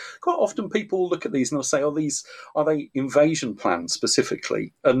put. So quite often people look at these and they'll say, are they invasion plans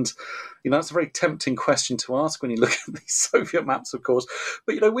specifically? And, that's a very tempting question to ask when you look at these Soviet maps, of course.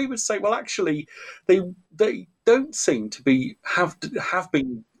 But, we would say, well, actually, they don't seem to have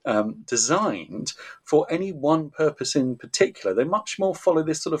been designed for any one purpose in particular. They much more follow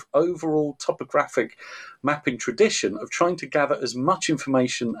this sort of overall topographic mapping tradition of trying to gather as much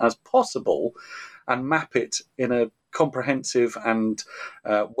information as possible and map it in a comprehensive and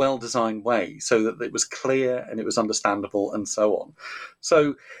well-designed way so that it was clear and it was understandable and so on.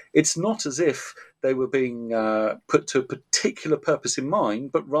 So it's not as if they were being put to a particular purpose in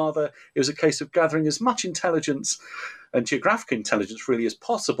mind, but rather it was a case of gathering as much intelligence and geographic intelligence really as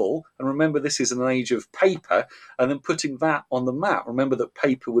possible. And remember, this is an age of paper, and then putting that on the map. Remember that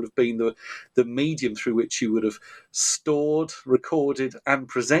paper would have been the medium through which you would have stored, recorded, and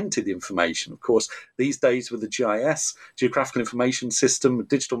presented the information. Of course, these days with the GIS, Geographical Information System, a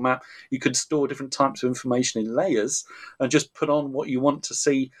digital map, you could store different types of information in layers and just put on what you want to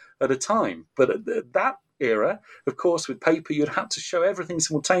see at a time. But at that era, of course, with paper, you'd have to show everything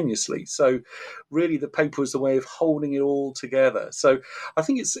simultaneously. So really the paper was the way of holding it all together. So I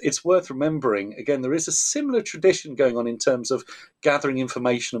think it's worth remembering, again, there is a similar tradition going on in terms of gathering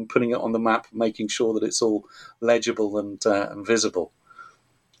information and putting it on the map, making sure that it's all legible and visible.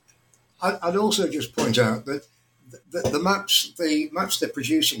 I'd also just point out that the maps they're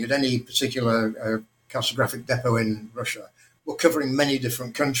producing at any particular cartographic depot in Russia were covering many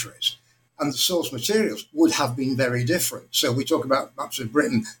different countries. And the source materials would have been very different. So we talk about maps of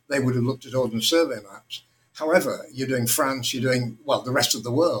Britain, they would have looked at Ordnance Survey maps. However, you're doing France, you're doing, well, the rest of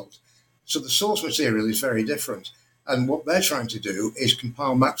the world. So the source material is very different. And what they're trying to do is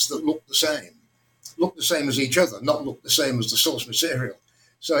compile maps that look the same as each other, not look the same as the source material.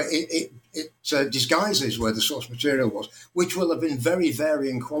 So it disguises where the source material was, which will have been very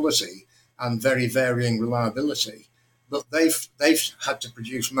varying quality and very varying reliability. But they've had to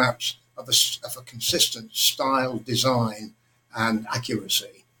produce maps of a consistent style, design, and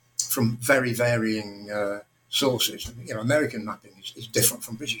accuracy from very varying sources. You know, American mapping is different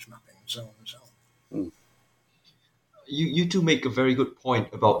from British mapping, and so on and so on. You two make a very good point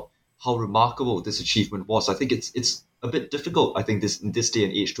about how remarkable this achievement was. I think it's a bit difficult, I think, in this day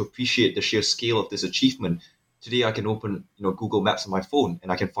and age to appreciate the sheer scale of this achievement. Today I can open Google Maps on my phone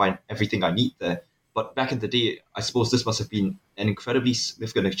and I can find everything I need there. But back in the day, I suppose this must have been an incredibly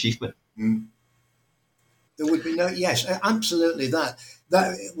significant achievement. There would be yes, absolutely that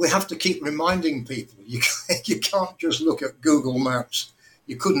we have to keep reminding people. You can't just look at Google Maps.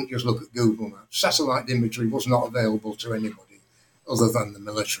 You couldn't just look at Google Maps. Satellite imagery was not available to anybody other than the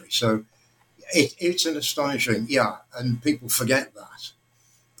military. So it's an astonishing, and people forget that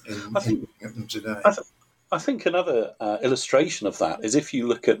in looking at them today. I think another illustration of that is if you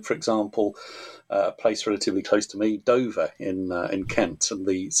look at, for example, a place relatively close to me, Dover in Kent, and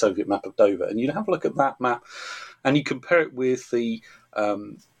the Soviet map of Dover, and you have a look at that map, and you compare it with the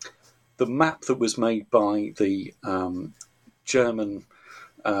map that was made by the German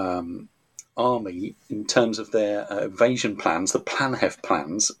army in terms of their invasion plans, the Planheft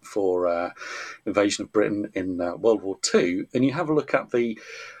plans for invasion of Britain in World War II, and you have a look at the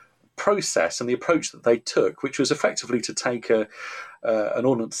process and the approach that they took, which was effectively to take an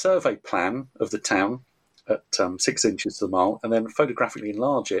Ordnance Survey plan of the town at 6 inches to the mile and then photographically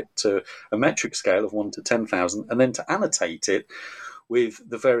enlarge it to a metric scale of 1 to 10,000 and then to annotate it with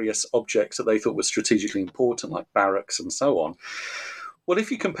the various objects that they thought were strategically important, like barracks and so on. Well, if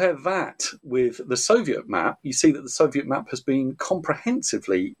you compare that with the Soviet map, you see that the Soviet map has been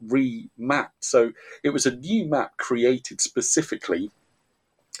comprehensively remapped. So it was a new map created specifically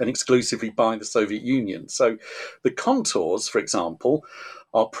and exclusively by the Soviet Union. So the contours, for example,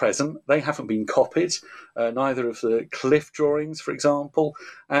 are present. They haven't been copied, neither of the cliff drawings, for example.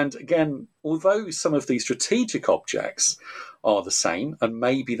 And again, although some of these strategic objects are the same, and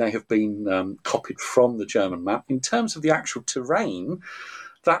maybe they have been copied from the German map, in terms of the actual terrain,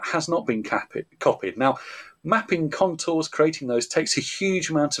 that has not been copied. Now, mapping contours, creating those, takes a huge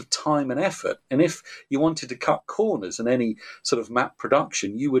amount of time and effort. And if you wanted to cut corners in any sort of map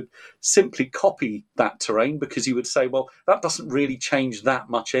production, you would simply copy that terrain because you would say, well, that doesn't really change that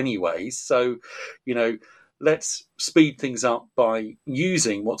much anyway. So, let's speed things up by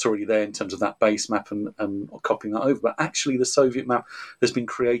using what's already there in terms of that base map and copying that over. But actually, the Soviet map has been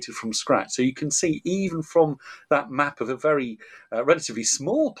created from scratch. So you can see even from that map of a very relatively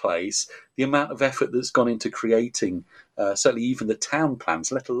small place, the amount of effort that's gone into creating certainly even the town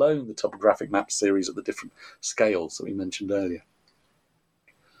plans, let alone the topographic map series at the different scales that we mentioned earlier.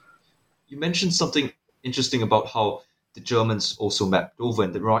 You mentioned something interesting about how the Germans also mapped over,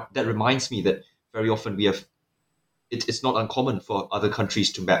 and that reminds me that very often it's not uncommon for other countries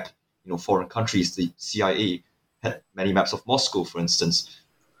to map, foreign countries. The CIA had many maps of Moscow, for instance.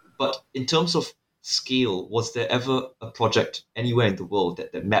 But in terms of scale, was there ever a project anywhere in the world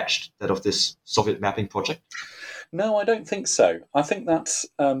that matched that of this Soviet mapping project? No, I don't think so. I think that's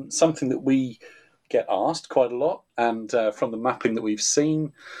something that we get asked quite a lot, and from the mapping that we've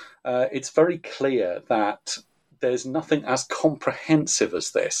seen, it's very clear that there's nothing as comprehensive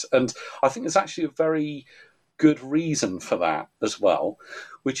as this. And I think there's actually a very good reason for that as well,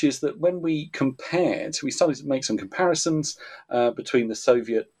 which is that when we started to make some comparisons between the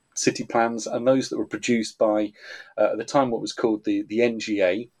Soviet city plans and those that were produced by, at the time, what was called the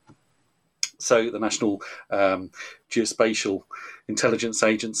NGA, so the National Geospatial Intelligence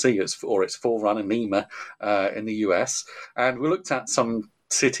Agency, or its forerunner, NEMA, in the US. And we looked at some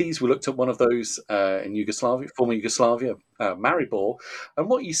cities. We looked at one of those in Yugoslavia, former Yugoslavia, Maribor. And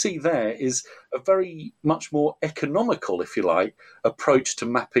what you see there is a very much more economical, if you like, approach to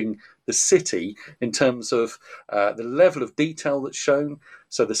mapping the city in terms of the level of detail that's shown.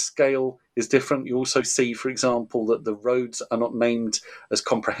 So the scale is different. You also see, for example, that the roads are not named as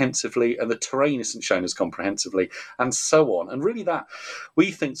comprehensively and the terrain isn't shown as comprehensively, and so on. And really that,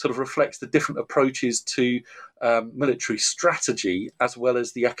 we think, sort of reflects the different approaches to military strategy as well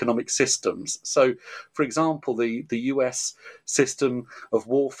as the economic systems. So, for example, the US system of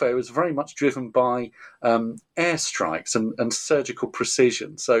warfare is very much driven by airstrikes and surgical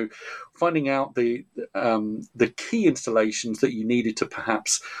precision. So finding out the key installations that you needed to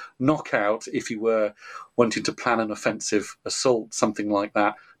perhaps knock out if you were wanting to plan an offensive assault, something like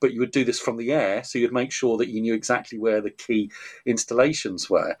that. But you would do this from the air, so you'd make sure that you knew exactly where the key installations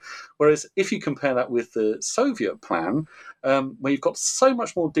were. Whereas if you compare that with the Soviet plan, where you've got so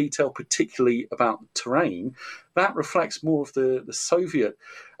much more detail, particularly about terrain, that reflects more of the Soviet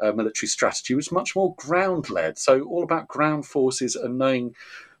military strategy, which is much more ground-led. So all about ground forces and knowing,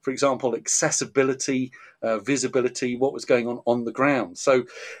 for example, accessibility, visibility, what was going on the ground. So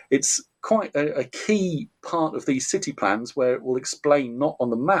it's quite a key part of these city plans where it will explain, not on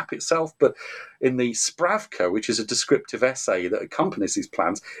the map itself, but in the Spravka, which is a descriptive essay that accompanies these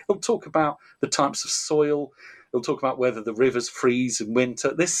plans. It'll talk about the types of soil, it'll talk about whether the rivers freeze in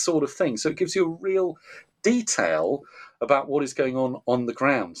winter, this sort of thing. So it gives you a real detail about what is going on the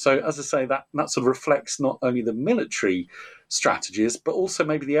ground. So as I say, that sort of reflects not only the military strategies, but also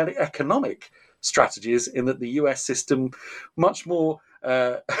maybe the economic strategies, in that the US system, much more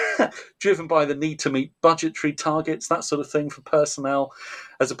driven by the need to meet budgetary targets, that sort of thing for personnel,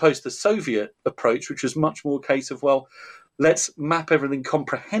 as opposed to the Soviet approach, which was much more a case of, well, let's map everything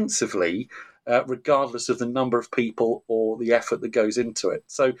comprehensively, regardless of the number of people or the effort that goes into it.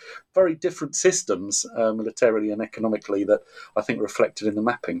 So very different systems, militarily and economically, that I think reflected in the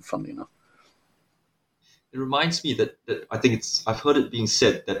mapping, funnily enough. It reminds me that I think I've heard it being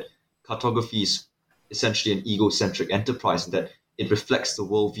said that cartography is essentially an egocentric enterprise, and that it reflects the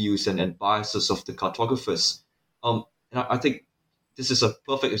worldviews and biases of the cartographers. And I think this is a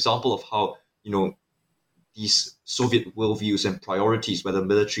perfect example of how, these Soviet worldviews and priorities, whether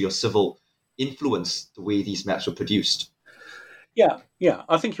military or civil, influence the way these maps were produced. Yeah,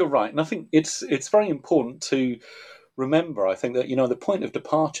 I think you're right. And I think it's very important to remember, I think, that, the point of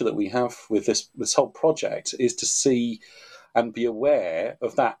departure that we have with this whole project is to see and be aware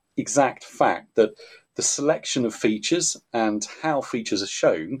of that exact fact, that the selection of features and how features are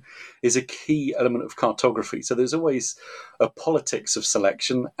shown is a key element of cartography. So there's always a politics of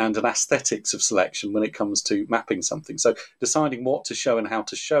selection and an aesthetics of selection when it comes to mapping something. So deciding what to show and how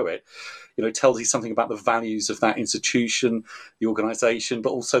to show it, tells you something about the values of that institution, the organisation,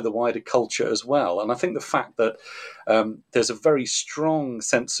 but also the wider culture as well. And I think the fact that there's a very strong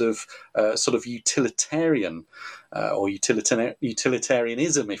sense of sort of utilitarian or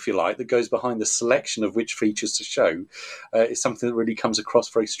utilitarianism, if you like, that goes behind the selection of which features to show is something that really comes across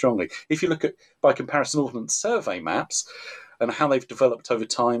very strongly. If you look at, by comparison, Ordnance Survey maps and how they've developed over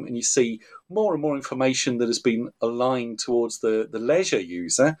time, and you see more and more information that has been aligned towards the leisure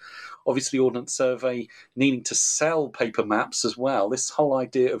user, obviously Ordnance Survey needing to sell paper maps as well, this whole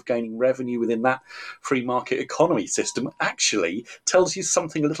idea of gaining revenue within that free market economy system actually tells you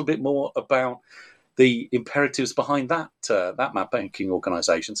something a little bit more about the imperatives behind that map banking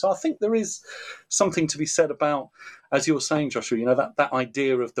organisation. So I think there is something to be said about, as you're saying, Joshua, that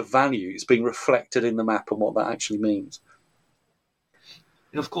idea of the values being reflected in the map and what that actually means.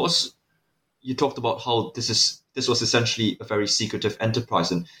 And of course, you talked about how this was essentially a very secretive enterprise,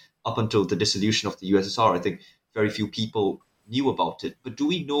 and up until the dissolution of the USSR, I think very few people knew about it. But do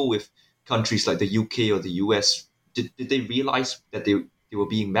we know if countries like the UK or the US, did they realize that they were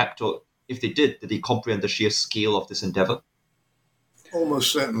being mapped, or if they did they comprehend the sheer scale of this endeavor?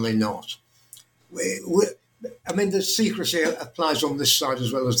 Almost certainly not. The secrecy applies on this side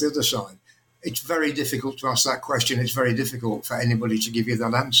as well as the other side. it's very difficult to ask that question. It's very difficult for anybody to give you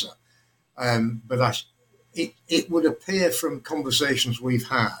that answer. But it would appear from conversations we've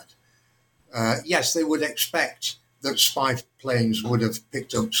had, yes, they would expect that spy planes would have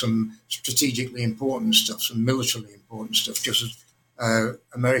picked up some strategically important stuff, some militarily important stuff, just as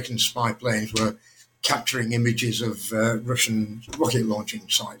American spy planes were capturing images of Russian rocket launching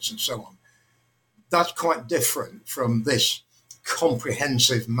sites and so on. That's quite different from this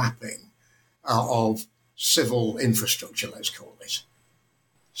comprehensive mapping of civil infrastructure, let's call it.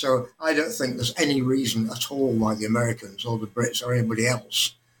 So I don't think there's any reason at all why the Americans or the Brits or anybody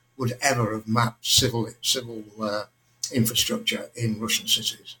else would ever have mapped civil infrastructure in Russian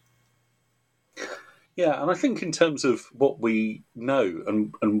cities. Yeah, and I think in terms of what we know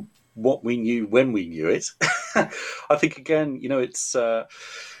and what we knew when we knew it, I think again,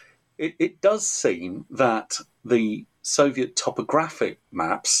 it does seem that the Soviet topographic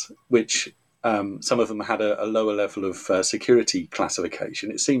maps, which some of them had a lower level of security classification,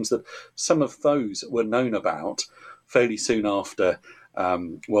 it seems that some of those were known about fairly soon after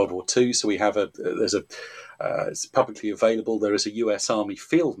World War II. So we have it's publicly available. There is a US Army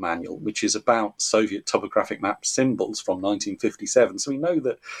field manual, which is about Soviet topographic map symbols from 1957. So we know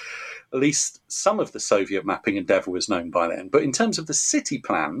that at least some of the Soviet mapping endeavour was known by then. But in terms of the city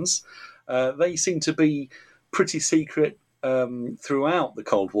plans, they seem to be pretty secret throughout the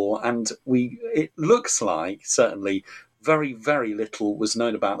Cold War, and it looks like certainly very, very little was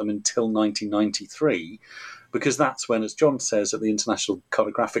known about them until 1993, because that's when, as John says, at the International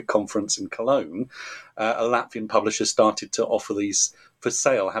Cartographic Conference in Cologne, a Latvian publisher started to offer these for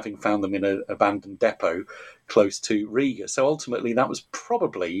sale, having found them in an abandoned depot close to Riga. So ultimately, that was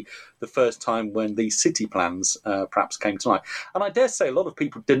probably the first time when these city plans perhaps came to light. And I dare say a lot of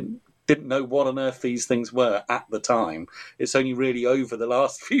people didn't know what on earth these things were at the time. It's only really over the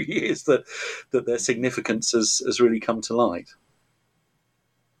last few years that their significance has really come to light.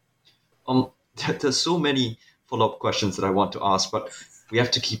 There's so many follow-up questions that I want to ask, but we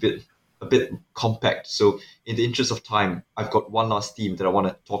have to keep it a bit compact. So in the interest of time, I've got one last theme that I want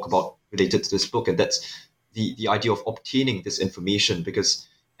to talk about related to this book, and that's the idea of obtaining this information, because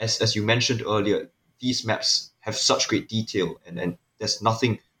as you mentioned earlier, these maps have such great detail, and there's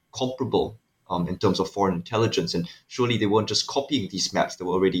nothing comparable in terms of foreign intelligence, and surely they weren't just copying these maps that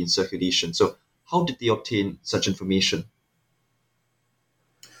were already in circulation. So how did they obtain such information?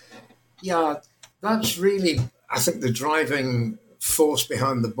 Yeah, that's really, I think, the driving force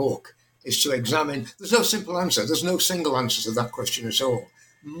behind the book is to examine. There's no simple answer. There's no single answer to that question at all.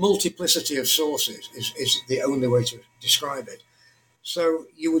 Multiplicity of sources is the only way to describe it. So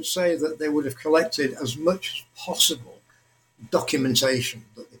you would say that they would have collected as much as possible documentation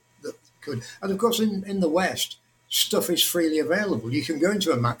that could. And of course, in the West, stuff is freely available. You can go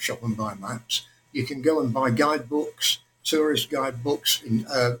into a map shop and buy maps. You can go and buy guidebooks, tourist guidebooks,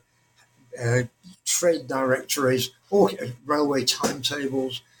 trade directories, or railway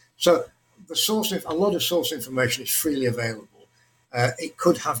timetables. So a lot of source information is freely available. It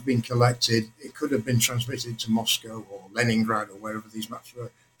could have been collected. It could have been transmitted to Moscow or Leningrad or wherever these maps were.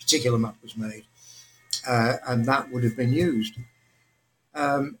 A particular map was made, and that would have been used.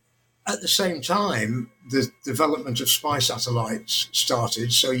 At the same time, the development of spy satellites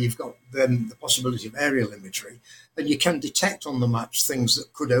started, so you've got then the possibility of aerial imagery, and you can detect on the maps things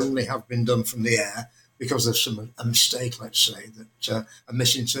that could only have been done from the air because of a mistake, let's say, that a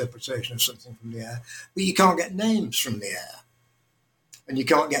misinterpretation of something from the air. But you can't get names from the air, and you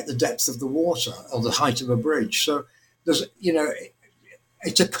can't get the depth of the water or the height of a bridge. So there's,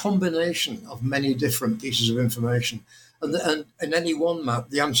 it's a combination of many different pieces of information. And in any one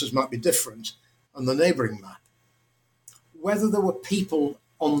map, the answers might be different on the neighbouring map. Whether there were people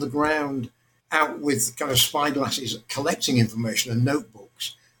on the ground out with kind of spyglasses collecting information and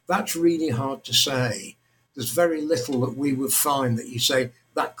notebooks, that's really hard to say. There's very little that we would find that you say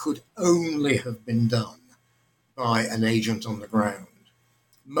that could only have been done by an agent on the ground.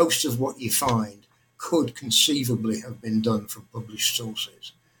 Most of what you find could conceivably have been done from published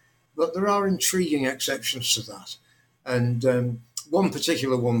sources. But there are intriguing exceptions to that. And one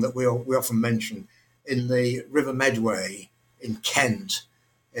particular one that we often mention, in the River Medway in Kent,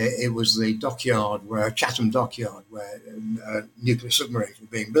 it was the dockyard Chatham Dockyard, where nuclear submarines were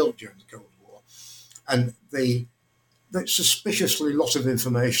being built during the Cold War. And there's suspiciously lot of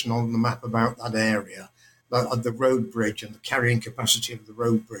information on the map about that area, like the road bridge and the carrying capacity of the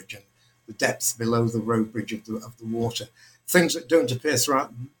road bridge and the depth below the road bridge of the water, things that don't appear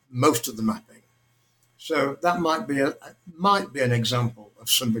throughout most of the mapping. So that might be an example of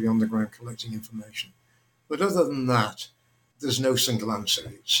somebody on the ground collecting information. But other than that, there's no single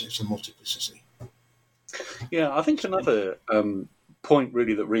answer. It's a multiplicity. Yeah, I think another point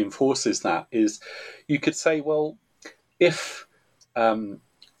really that reinforces that is you could say, well, if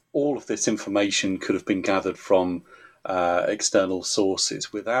all of this information could have been gathered from external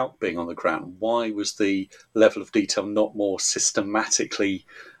sources without being on the ground, why was the level of detail not more systematically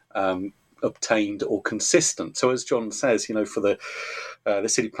obtained or consistent? So, as John says, for the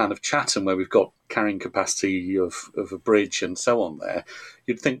city plan of Chatham, where we've got carrying capacity of a bridge and so on there,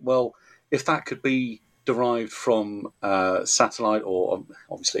 you'd think, well, if that could be derived from satellite, or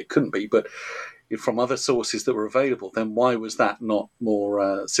obviously it couldn't be, but from other sources that were available, then why was that not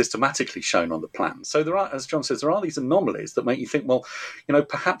more systematically shown on the plan? So there are, as John says, there are these anomalies that make you think, well,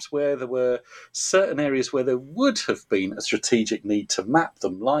 perhaps where there were certain areas where there would have been a strategic need to map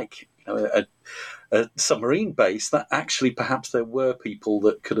them, like a submarine base, that actually perhaps there were people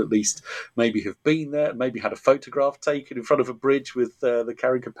that could at least maybe have been there, maybe had a photograph taken in front of a bridge with the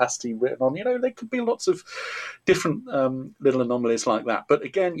carrying capacity written on. There could be lots of different little anomalies like that. But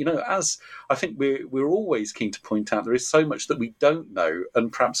again, as I think we're always keen to point out, there is so much that we don't know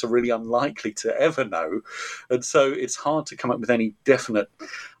and perhaps are really unlikely to ever know. And so it's hard to come up with any definite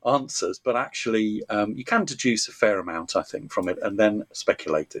answers, but actually you can deduce a fair amount, I think, from it and then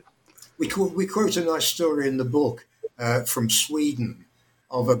speculate it. We quote a nice story in the book from Sweden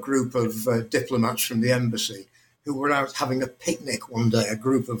of a group of diplomats from the embassy who were out having a picnic one day. A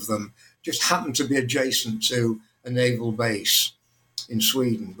group of them just happened to be adjacent to a naval base in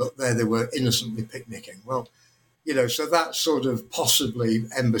Sweden, but there they were innocently picnicking. Well, so that sort of possibly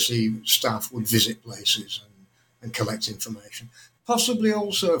embassy staff would visit places and collect information. Possibly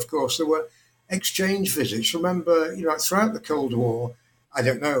also, of course, there were exchange visits. Remember, throughout the Cold War, I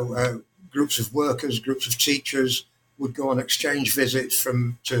don't know, groups of workers, groups of teachers would go on exchange visits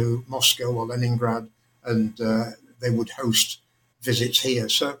to Moscow or Leningrad, and they would host visits here.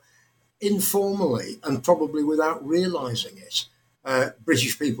 So informally, and probably without realising it,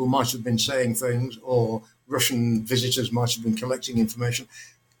 British people might have been saying things, or Russian visitors might have been collecting information,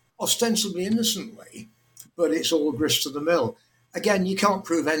 ostensibly innocently, but it's all grist to the mill. Again, you can't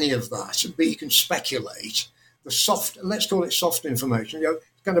prove any of that, but you can speculate. The soft, let's call it soft information,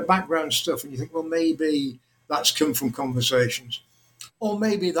 kind of background stuff, and you think, well, maybe that's come from conversations, or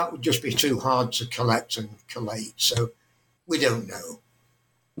maybe that would just be too hard to collect and collate. So we don't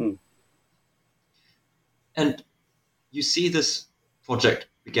know. And you see this project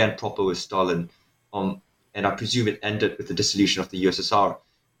began proper with Stalin, and I presume it ended with the dissolution of the USSR.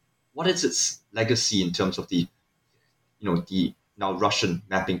 What is its legacy in terms of the now Russian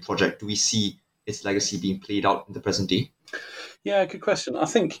mapping project? Do we see its legacy being played out in the present day? Yeah, good question. I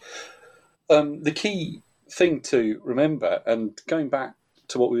think the key thing to remember, and going back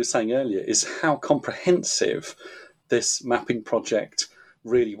to what we were saying earlier, is how comprehensive this mapping project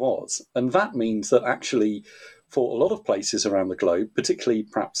really was. And that means that actually, for a lot of places around the globe, particularly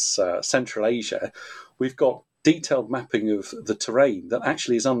perhaps Central Asia, we've got detailed mapping of the terrain that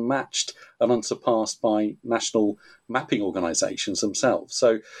actually is unmatched and unsurpassed by national mapping organisations themselves.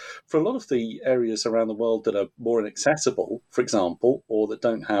 So for a lot of the areas around the world that are more inaccessible, for example, or that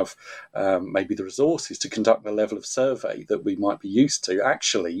don't have maybe the resources to conduct the level of survey that we might be used to,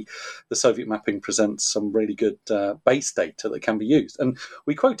 actually the Soviet mapping presents some really good base data that can be used. And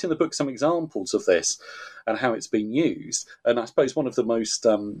we quote in the book some examples of this and how it's been used. And I suppose one of the most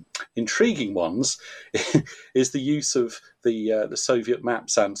intriguing ones is the use of the Soviet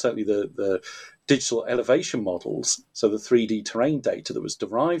maps, and certainly the digital elevation models, so the 3D terrain data that was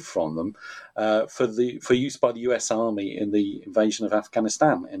derived from them, for use by the US Army in the invasion of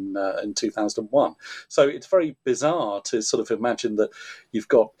Afghanistan in 2001. So it's very bizarre to sort of imagine that you've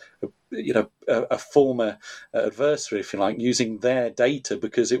got a former adversary, if you like, using their data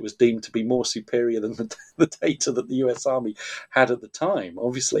because it was deemed to be more superior than the data that the US Army had at the time,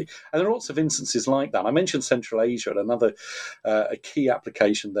 obviously. And there are lots of instances like that. I mentioned Central Asia, and another a key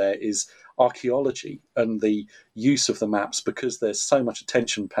application there is archaeology and the use of the maps, because there's so much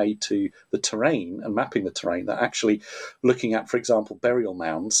attention paid to the terrain and mapping the terrain that actually looking at, for example, burial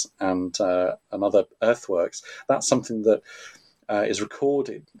mounds and other earthworks, that's something that is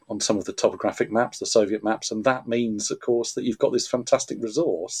recorded on some of the topographic maps, the Soviet maps, and that means, of course, that you've got this fantastic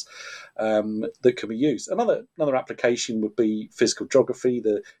resource that can be used. Another application would be physical geography,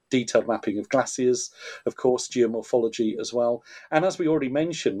 the detailed mapping of glaciers, of course, geomorphology as well. And as we already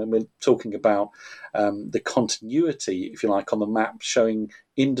mentioned when we're talking about the continuity, if you like, on the map showing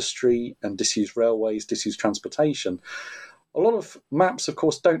industry and disused railways, disused transportation, a lot of maps, of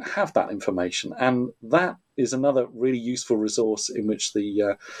course, don't have that information, and that is another really useful resource in which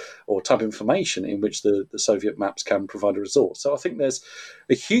or type of information in which the Soviet maps can provide a resource. So I think there's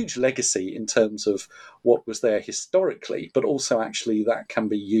a huge legacy in terms of what was there historically, but also actually that can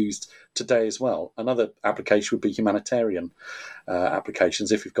be used today as well. Another application would be humanitarian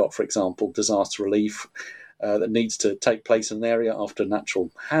applications. If you've got, for example, disaster relief that needs to take place in an area after a natural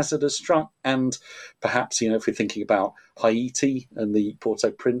hazard has struck, and perhaps, if we're thinking about Haiti and the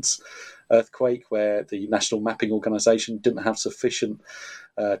Port-au-Prince earthquake, where the National Mapping Organization didn't have sufficient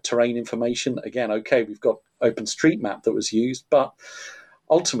terrain information. Again, okay, we've got OpenStreetMap that was used, but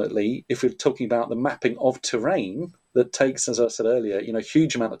ultimately, if we're talking about the mapping of terrain that takes, as I said earlier, a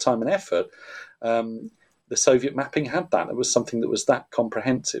huge amount of time and effort, the Soviet mapping had that. It was something that was that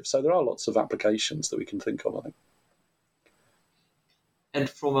comprehensive. So there are lots of applications that we can think of, I think. And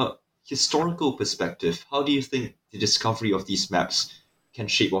from a historical perspective, how do you think the discovery of these maps can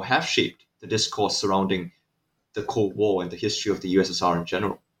shape or have shaped the discourse surrounding the Cold War and the history of the USSR in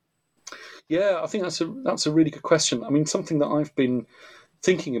general? Yeah, I think that's a really good question. I mean, something that I've been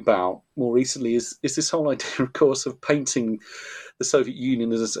thinking about more recently is this whole idea, of course, of painting the Soviet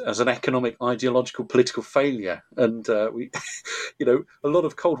Union as an economic, ideological, political failure. And we, a lot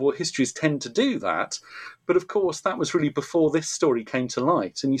of Cold War histories tend to do that. But of course, that was really before this story came to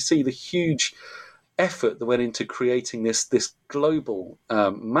light. And you see the huge effort that went into creating this global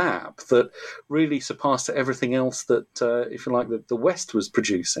map that really surpassed everything else that, if you like, the West was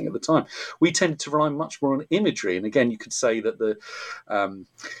producing at the time. We tended to rely much more on imagery, and again, you could say that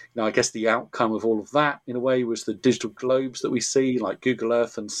I guess the outcome of all of that, in a way, was the digital globes that we see, like Google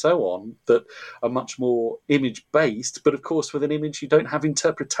Earth and so on, that are much more image-based. But of course, with an image, you don't have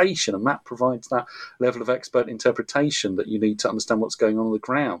interpretation. A map provides that level of expert interpretation that you need to understand what's going on the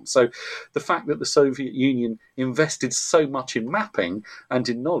ground. So the fact that the Soviet Union invested so much in mapping and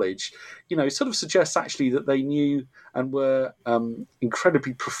in knowledge, sort of suggests actually that they knew and were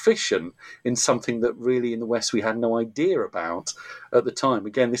incredibly proficient in something that really in the West we had no idea about at the time.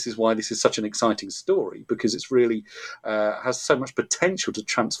 Again, this is why this is such an exciting story, because it's really has so much potential to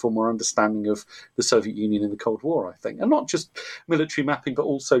transform our understanding of the Soviet Union in the Cold War, I think. And not just military mapping, but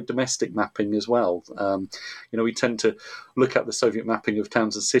also domestic mapping as well. We tend to look at the Soviet mapping of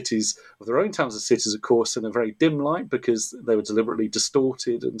towns and cities, of their own towns and cities, of course, in a very dim light because they were deliberately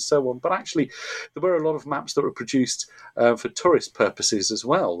distorted and so on. But actually, there were a lot of maps that were produced for tourist purposes as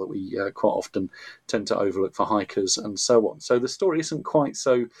well that we quite often tend to overlook for hikers and so on. So the story isn't quite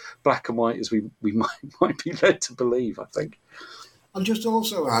so black and white as we might be led to believe, I think. I'll just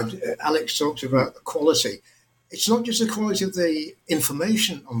also add, Alex talked about the quality. It's not just the quality of the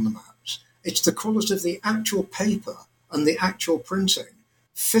information on the maps, it's the quality of the actual paper and the actual printing.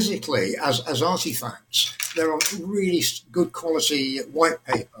 Physically, as artifacts, they're on really good quality white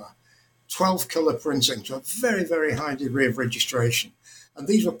paper, 12-colour printing to a very, very high degree of registration. And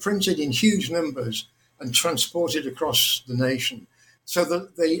these were printed in huge numbers and transported across the nation. So the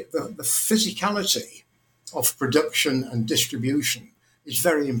physicality of production and distribution is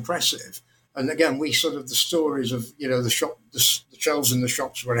very impressive. And again, the stories of, the shelves in the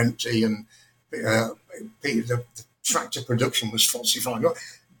shops were empty and the tractor production was falsified.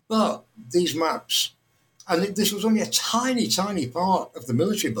 But these maps, and this was only a tiny, tiny part of the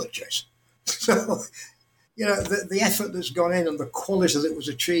military budget. So, the effort that's gone in and the quality that was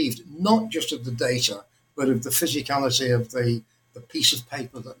achieved, not just of the data, but of the physicality of the piece of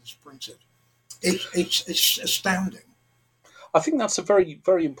paper that was printed. It's astounding. I think that's a very,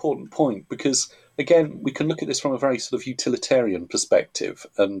 very important point because, again, we can look at this from a very sort of utilitarian perspective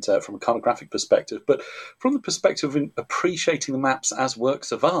and from a cartographic perspective, but from the perspective of appreciating the maps as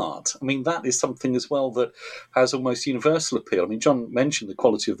works of art, I mean, that is something as well that has almost universal appeal. I mean, John mentioned the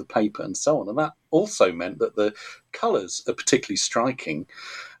quality of the paper and so on, and that also meant that the colours are particularly striking.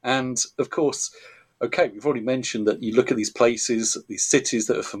 And, of course, okay, we've already mentioned that you look at these places, these cities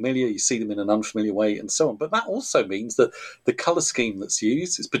that are familiar, you see them in an unfamiliar way and so on. But that also means that the colour scheme that's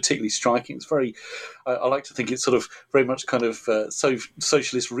used is particularly striking. It's very, I like to think it's sort of very much kind of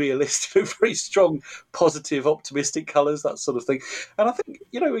socialist realist, very strong, positive, optimistic colours, that sort of thing. And I think,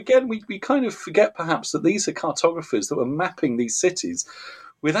 again, we kind of forget perhaps that these are cartographers that were mapping these cities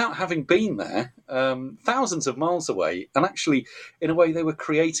without having been there, thousands of miles away, and actually, in a way, they were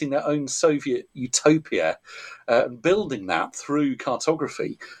creating their own Soviet utopia and building that through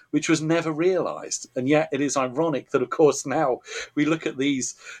cartography, which was never realised. And yet it is ironic that, of course, now we look at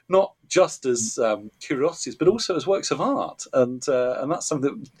these not just as curiosities, but also as works of art. And that's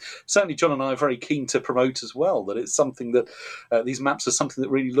something that certainly John and I are very keen to promote as well, that it's something that these maps are something that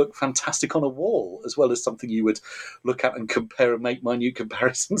really look fantastic on a wall, as well as something you would look at and compare and make minute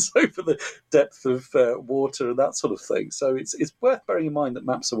comparisons over the depth of water and that sort of thing. So it's worth bearing in mind that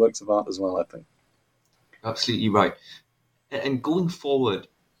maps are works of art as well, I think. Absolutely right. And going forward,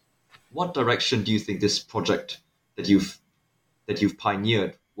 what direction do you think this project that you've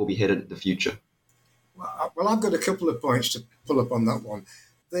pioneered will be headed in the future? Well, I've got a couple of points to pull up on that one.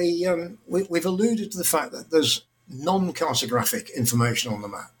 We've alluded to the fact that there's non-cartographic information on the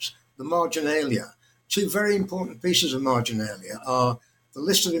maps. The marginalia. Two very important pieces of marginalia are the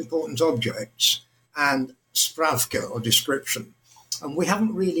list of important objects and spravka, or description. And we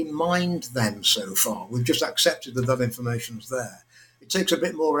haven't really mined them so far. We've just accepted that that information's there. It takes a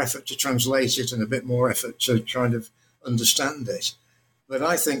bit more effort to translate it and a bit more effort to kind of understand it. But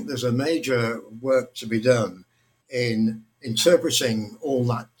I think there's a major work to be done in interpreting all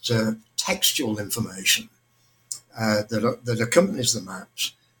that textual information that accompanies the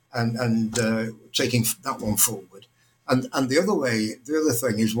maps and taking that one forward. And the other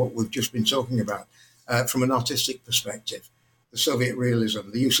thing is what we've just been talking about from an artistic perspective. The Soviet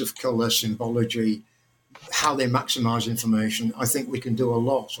realism, the use of colour, symbology, how they maximise information. I think we can do a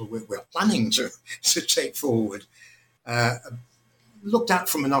lot, or we're planning to take forward. Looked at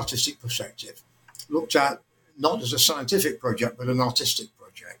from an artistic perspective, looked at not as a scientific project, but an artistic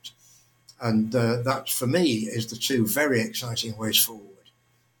project. And that, for me, is the two very exciting ways forward.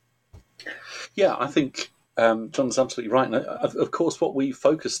 Yeah, I think John's absolutely right. And of course, what we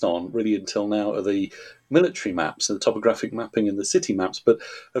focused on really until now are the military maps and the topographic mapping and the city maps. But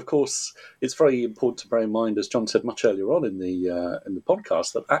of course, it's very important to bear in mind, as John said much earlier on in the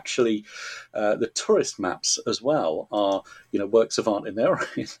podcast, that actually the tourist maps as well are works of art in their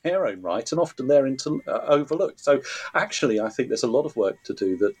own right, and often they're overlooked. So actually, I think there's a lot of work to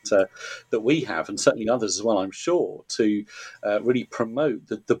do that we have, and certainly others as well, I'm sure, to really promote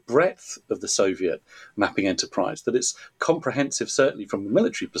the breadth of the Soviet mapping enterprise. That it's comprehensive, certainly from the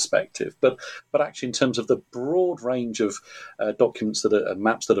military perspective, but actually in terms of the broad range of documents and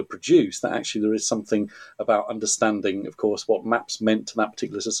maps that are produced, that actually there is something about understanding, of course, what maps meant to that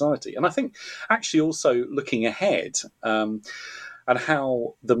particular society. And I think actually also looking ahead, and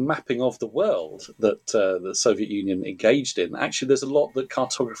how the mapping of the world that the Soviet Union engaged in, actually there's a lot that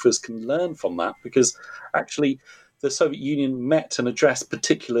cartographers can learn from that, because actually the Soviet Union met and addressed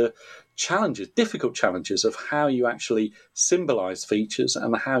particular challenges, difficult challenges of how you actually symbolize features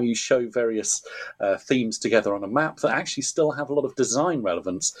and how you show various themes together on a map that actually still have a lot of design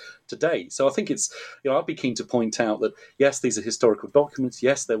relevance today. So I think it's, I'd be keen to point out that, yes, these are historical documents,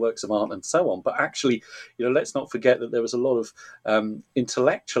 yes, they're works of art and so on, but actually, let's not forget that there was a lot of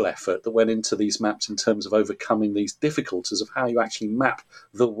intellectual effort that went into these maps in terms of overcoming these difficulties of how you actually map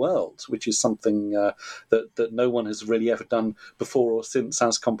the world, which is something that no one has really ever done before or since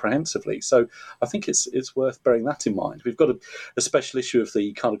as comprehensively. So I think it's worth bearing that in mind. We've got a special issue of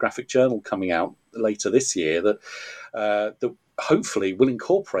the Cartographic Journal coming out later this year that hopefully will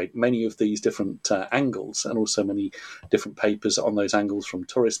incorporate many of these different angles, and also many different papers on those angles, from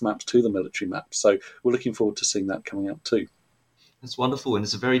tourist maps to the military maps. So we're looking forward to seeing that coming out too. That's wonderful, and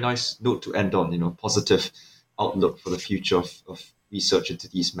it's a very nice note to end on, positive outlook for the future of research into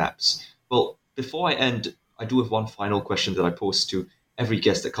these maps. Well, before I end, I do have one final question that I pose to every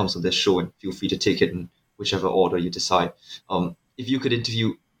guest that comes on this show, and feel free to take it in whichever order you decide. If you could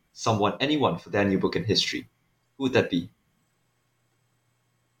interview anyone for their new book in history, who would that be?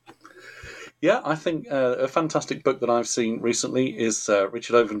 Yeah, I think a fantastic book that I've seen recently is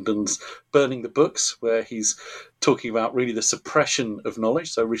Richard Overendon's Burning the Books, where he's talking about really the suppression of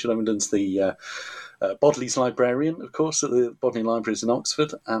knowledge. So Richard Overendon's the Bodley's librarian, of course, at the Bodleian Libraries in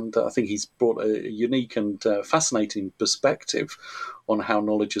Oxford, and I think he's brought a unique and fascinating perspective on how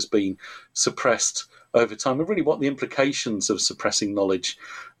knowledge has been suppressed over time, and really what the implications of suppressing knowledge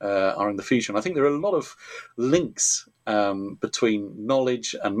are in the future. And I think there are a lot of links between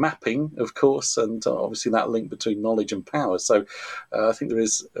knowledge and mapping, of course, and obviously that link between knowledge and power. So I think there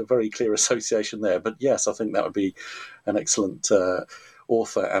is a very clear association there. But yes, I think that would be an excellent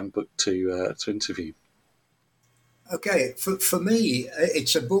author and book to interview. Okay, for me,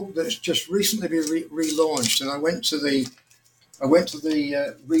 it's a book that's just recently been relaunched, and I went to the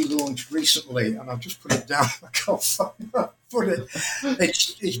relaunch recently, and I've just put it down. I can't put it.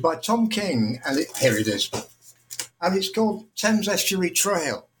 It's by Tom King, and here it is. And it's called Thames Estuary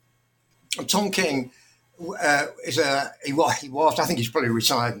Trail. And Tom King he was, I think he's probably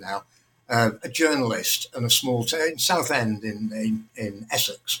retired now, a journalist in a small town in Southend in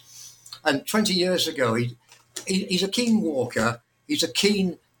Essex. And 20 years ago, he's a keen walker. He's a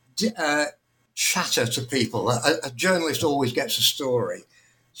keen chatter to people. A journalist always gets a story.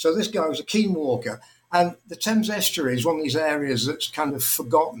 So this guy was a keen walker. And the Thames Estuary is one of these areas that's kind of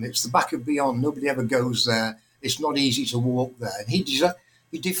forgotten. It's the back of beyond. Nobody ever goes there. It's not easy to walk there. And he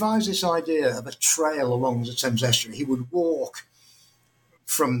devised this idea of a trail along the Thames Estuary. He would walk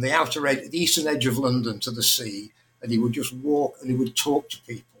from the outer edge, the eastern edge of London to the sea, and he would just walk and he would talk to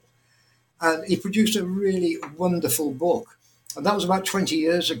people. And he produced a really wonderful book. And that was about 20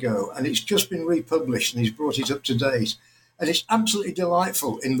 years ago, and it's just been republished, and he's brought it up to date. And it's absolutely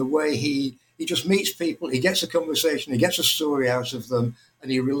delightful in the way he just meets people, he gets a conversation, he gets a story out of them, and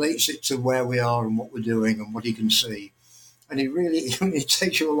he relates it to where we are and what we're doing and what he can see. And he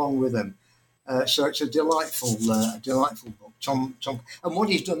takes you along with him. So it's a delightful book. Tom, and what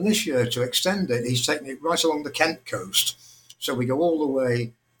he's done this year to extend it, he's taken it right along the Kent coast. So we go all the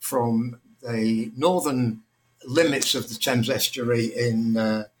way from the northern limits of the Thames Estuary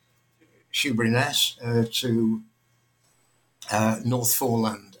in Shoebury-Ness to North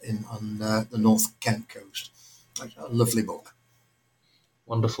Foreland on the North Kent coast. A lovely book.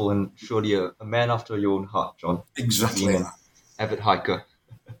 Wonderful, and surely a man after your own heart, John. Exactly. Being an avid hiker.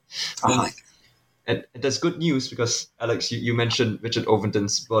 And there's good news because, Alex, you mentioned Richard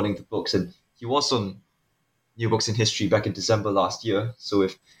Overton's burning the books, and he was on New Books in History back in December last year. So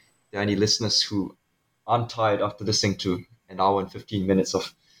if there are any listeners who aren't tired after listening to an hour and 15 minutes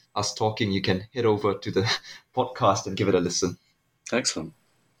of us talking, you can head over to the podcast and give it a listen. Excellent.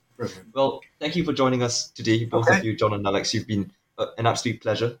 Brilliant. Well, thank you for joining us today, both of you, John and Alex. You've been an absolute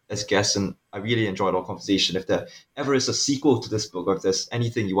pleasure as guests, and I really enjoyed our conversation. If there ever is a sequel to this book, or if there's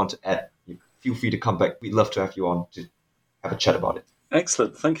anything you want to add, feel free to come back. We'd love to have you on to have a chat about it.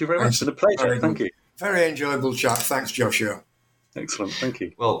 Excellent. Thank you very much. It's been a pleasure. Thank you. Very enjoyable chat. Thanks, Joshua. Excellent. Thank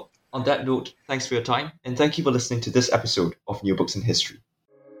you. Well, on that note, thanks for your time, and thank you for listening to this episode of New Books in History.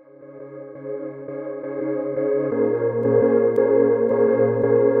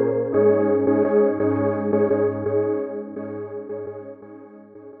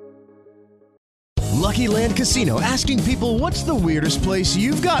 Lucky Land Casino, asking people, what's the weirdest place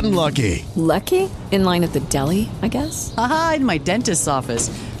you've gotten lucky? Lucky? In line at the deli, I guess? Aha, in my dentist's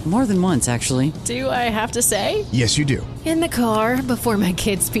office. More than once, actually. Do I have to say? Yes, you do. In the car before my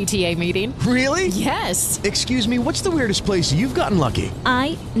kids' PTA meeting. Really? Yes. Excuse me, what's the weirdest place you've gotten lucky?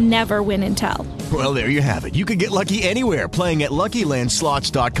 I never win and tell. Well, there you have it. You can get lucky anywhere, playing at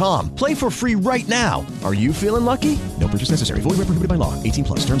LuckyLandSlots.com. Play for free right now. Are you feeling lucky? No purchase necessary. Void where prohibited by law.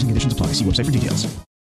 18+. Terms and conditions apply. See website for details.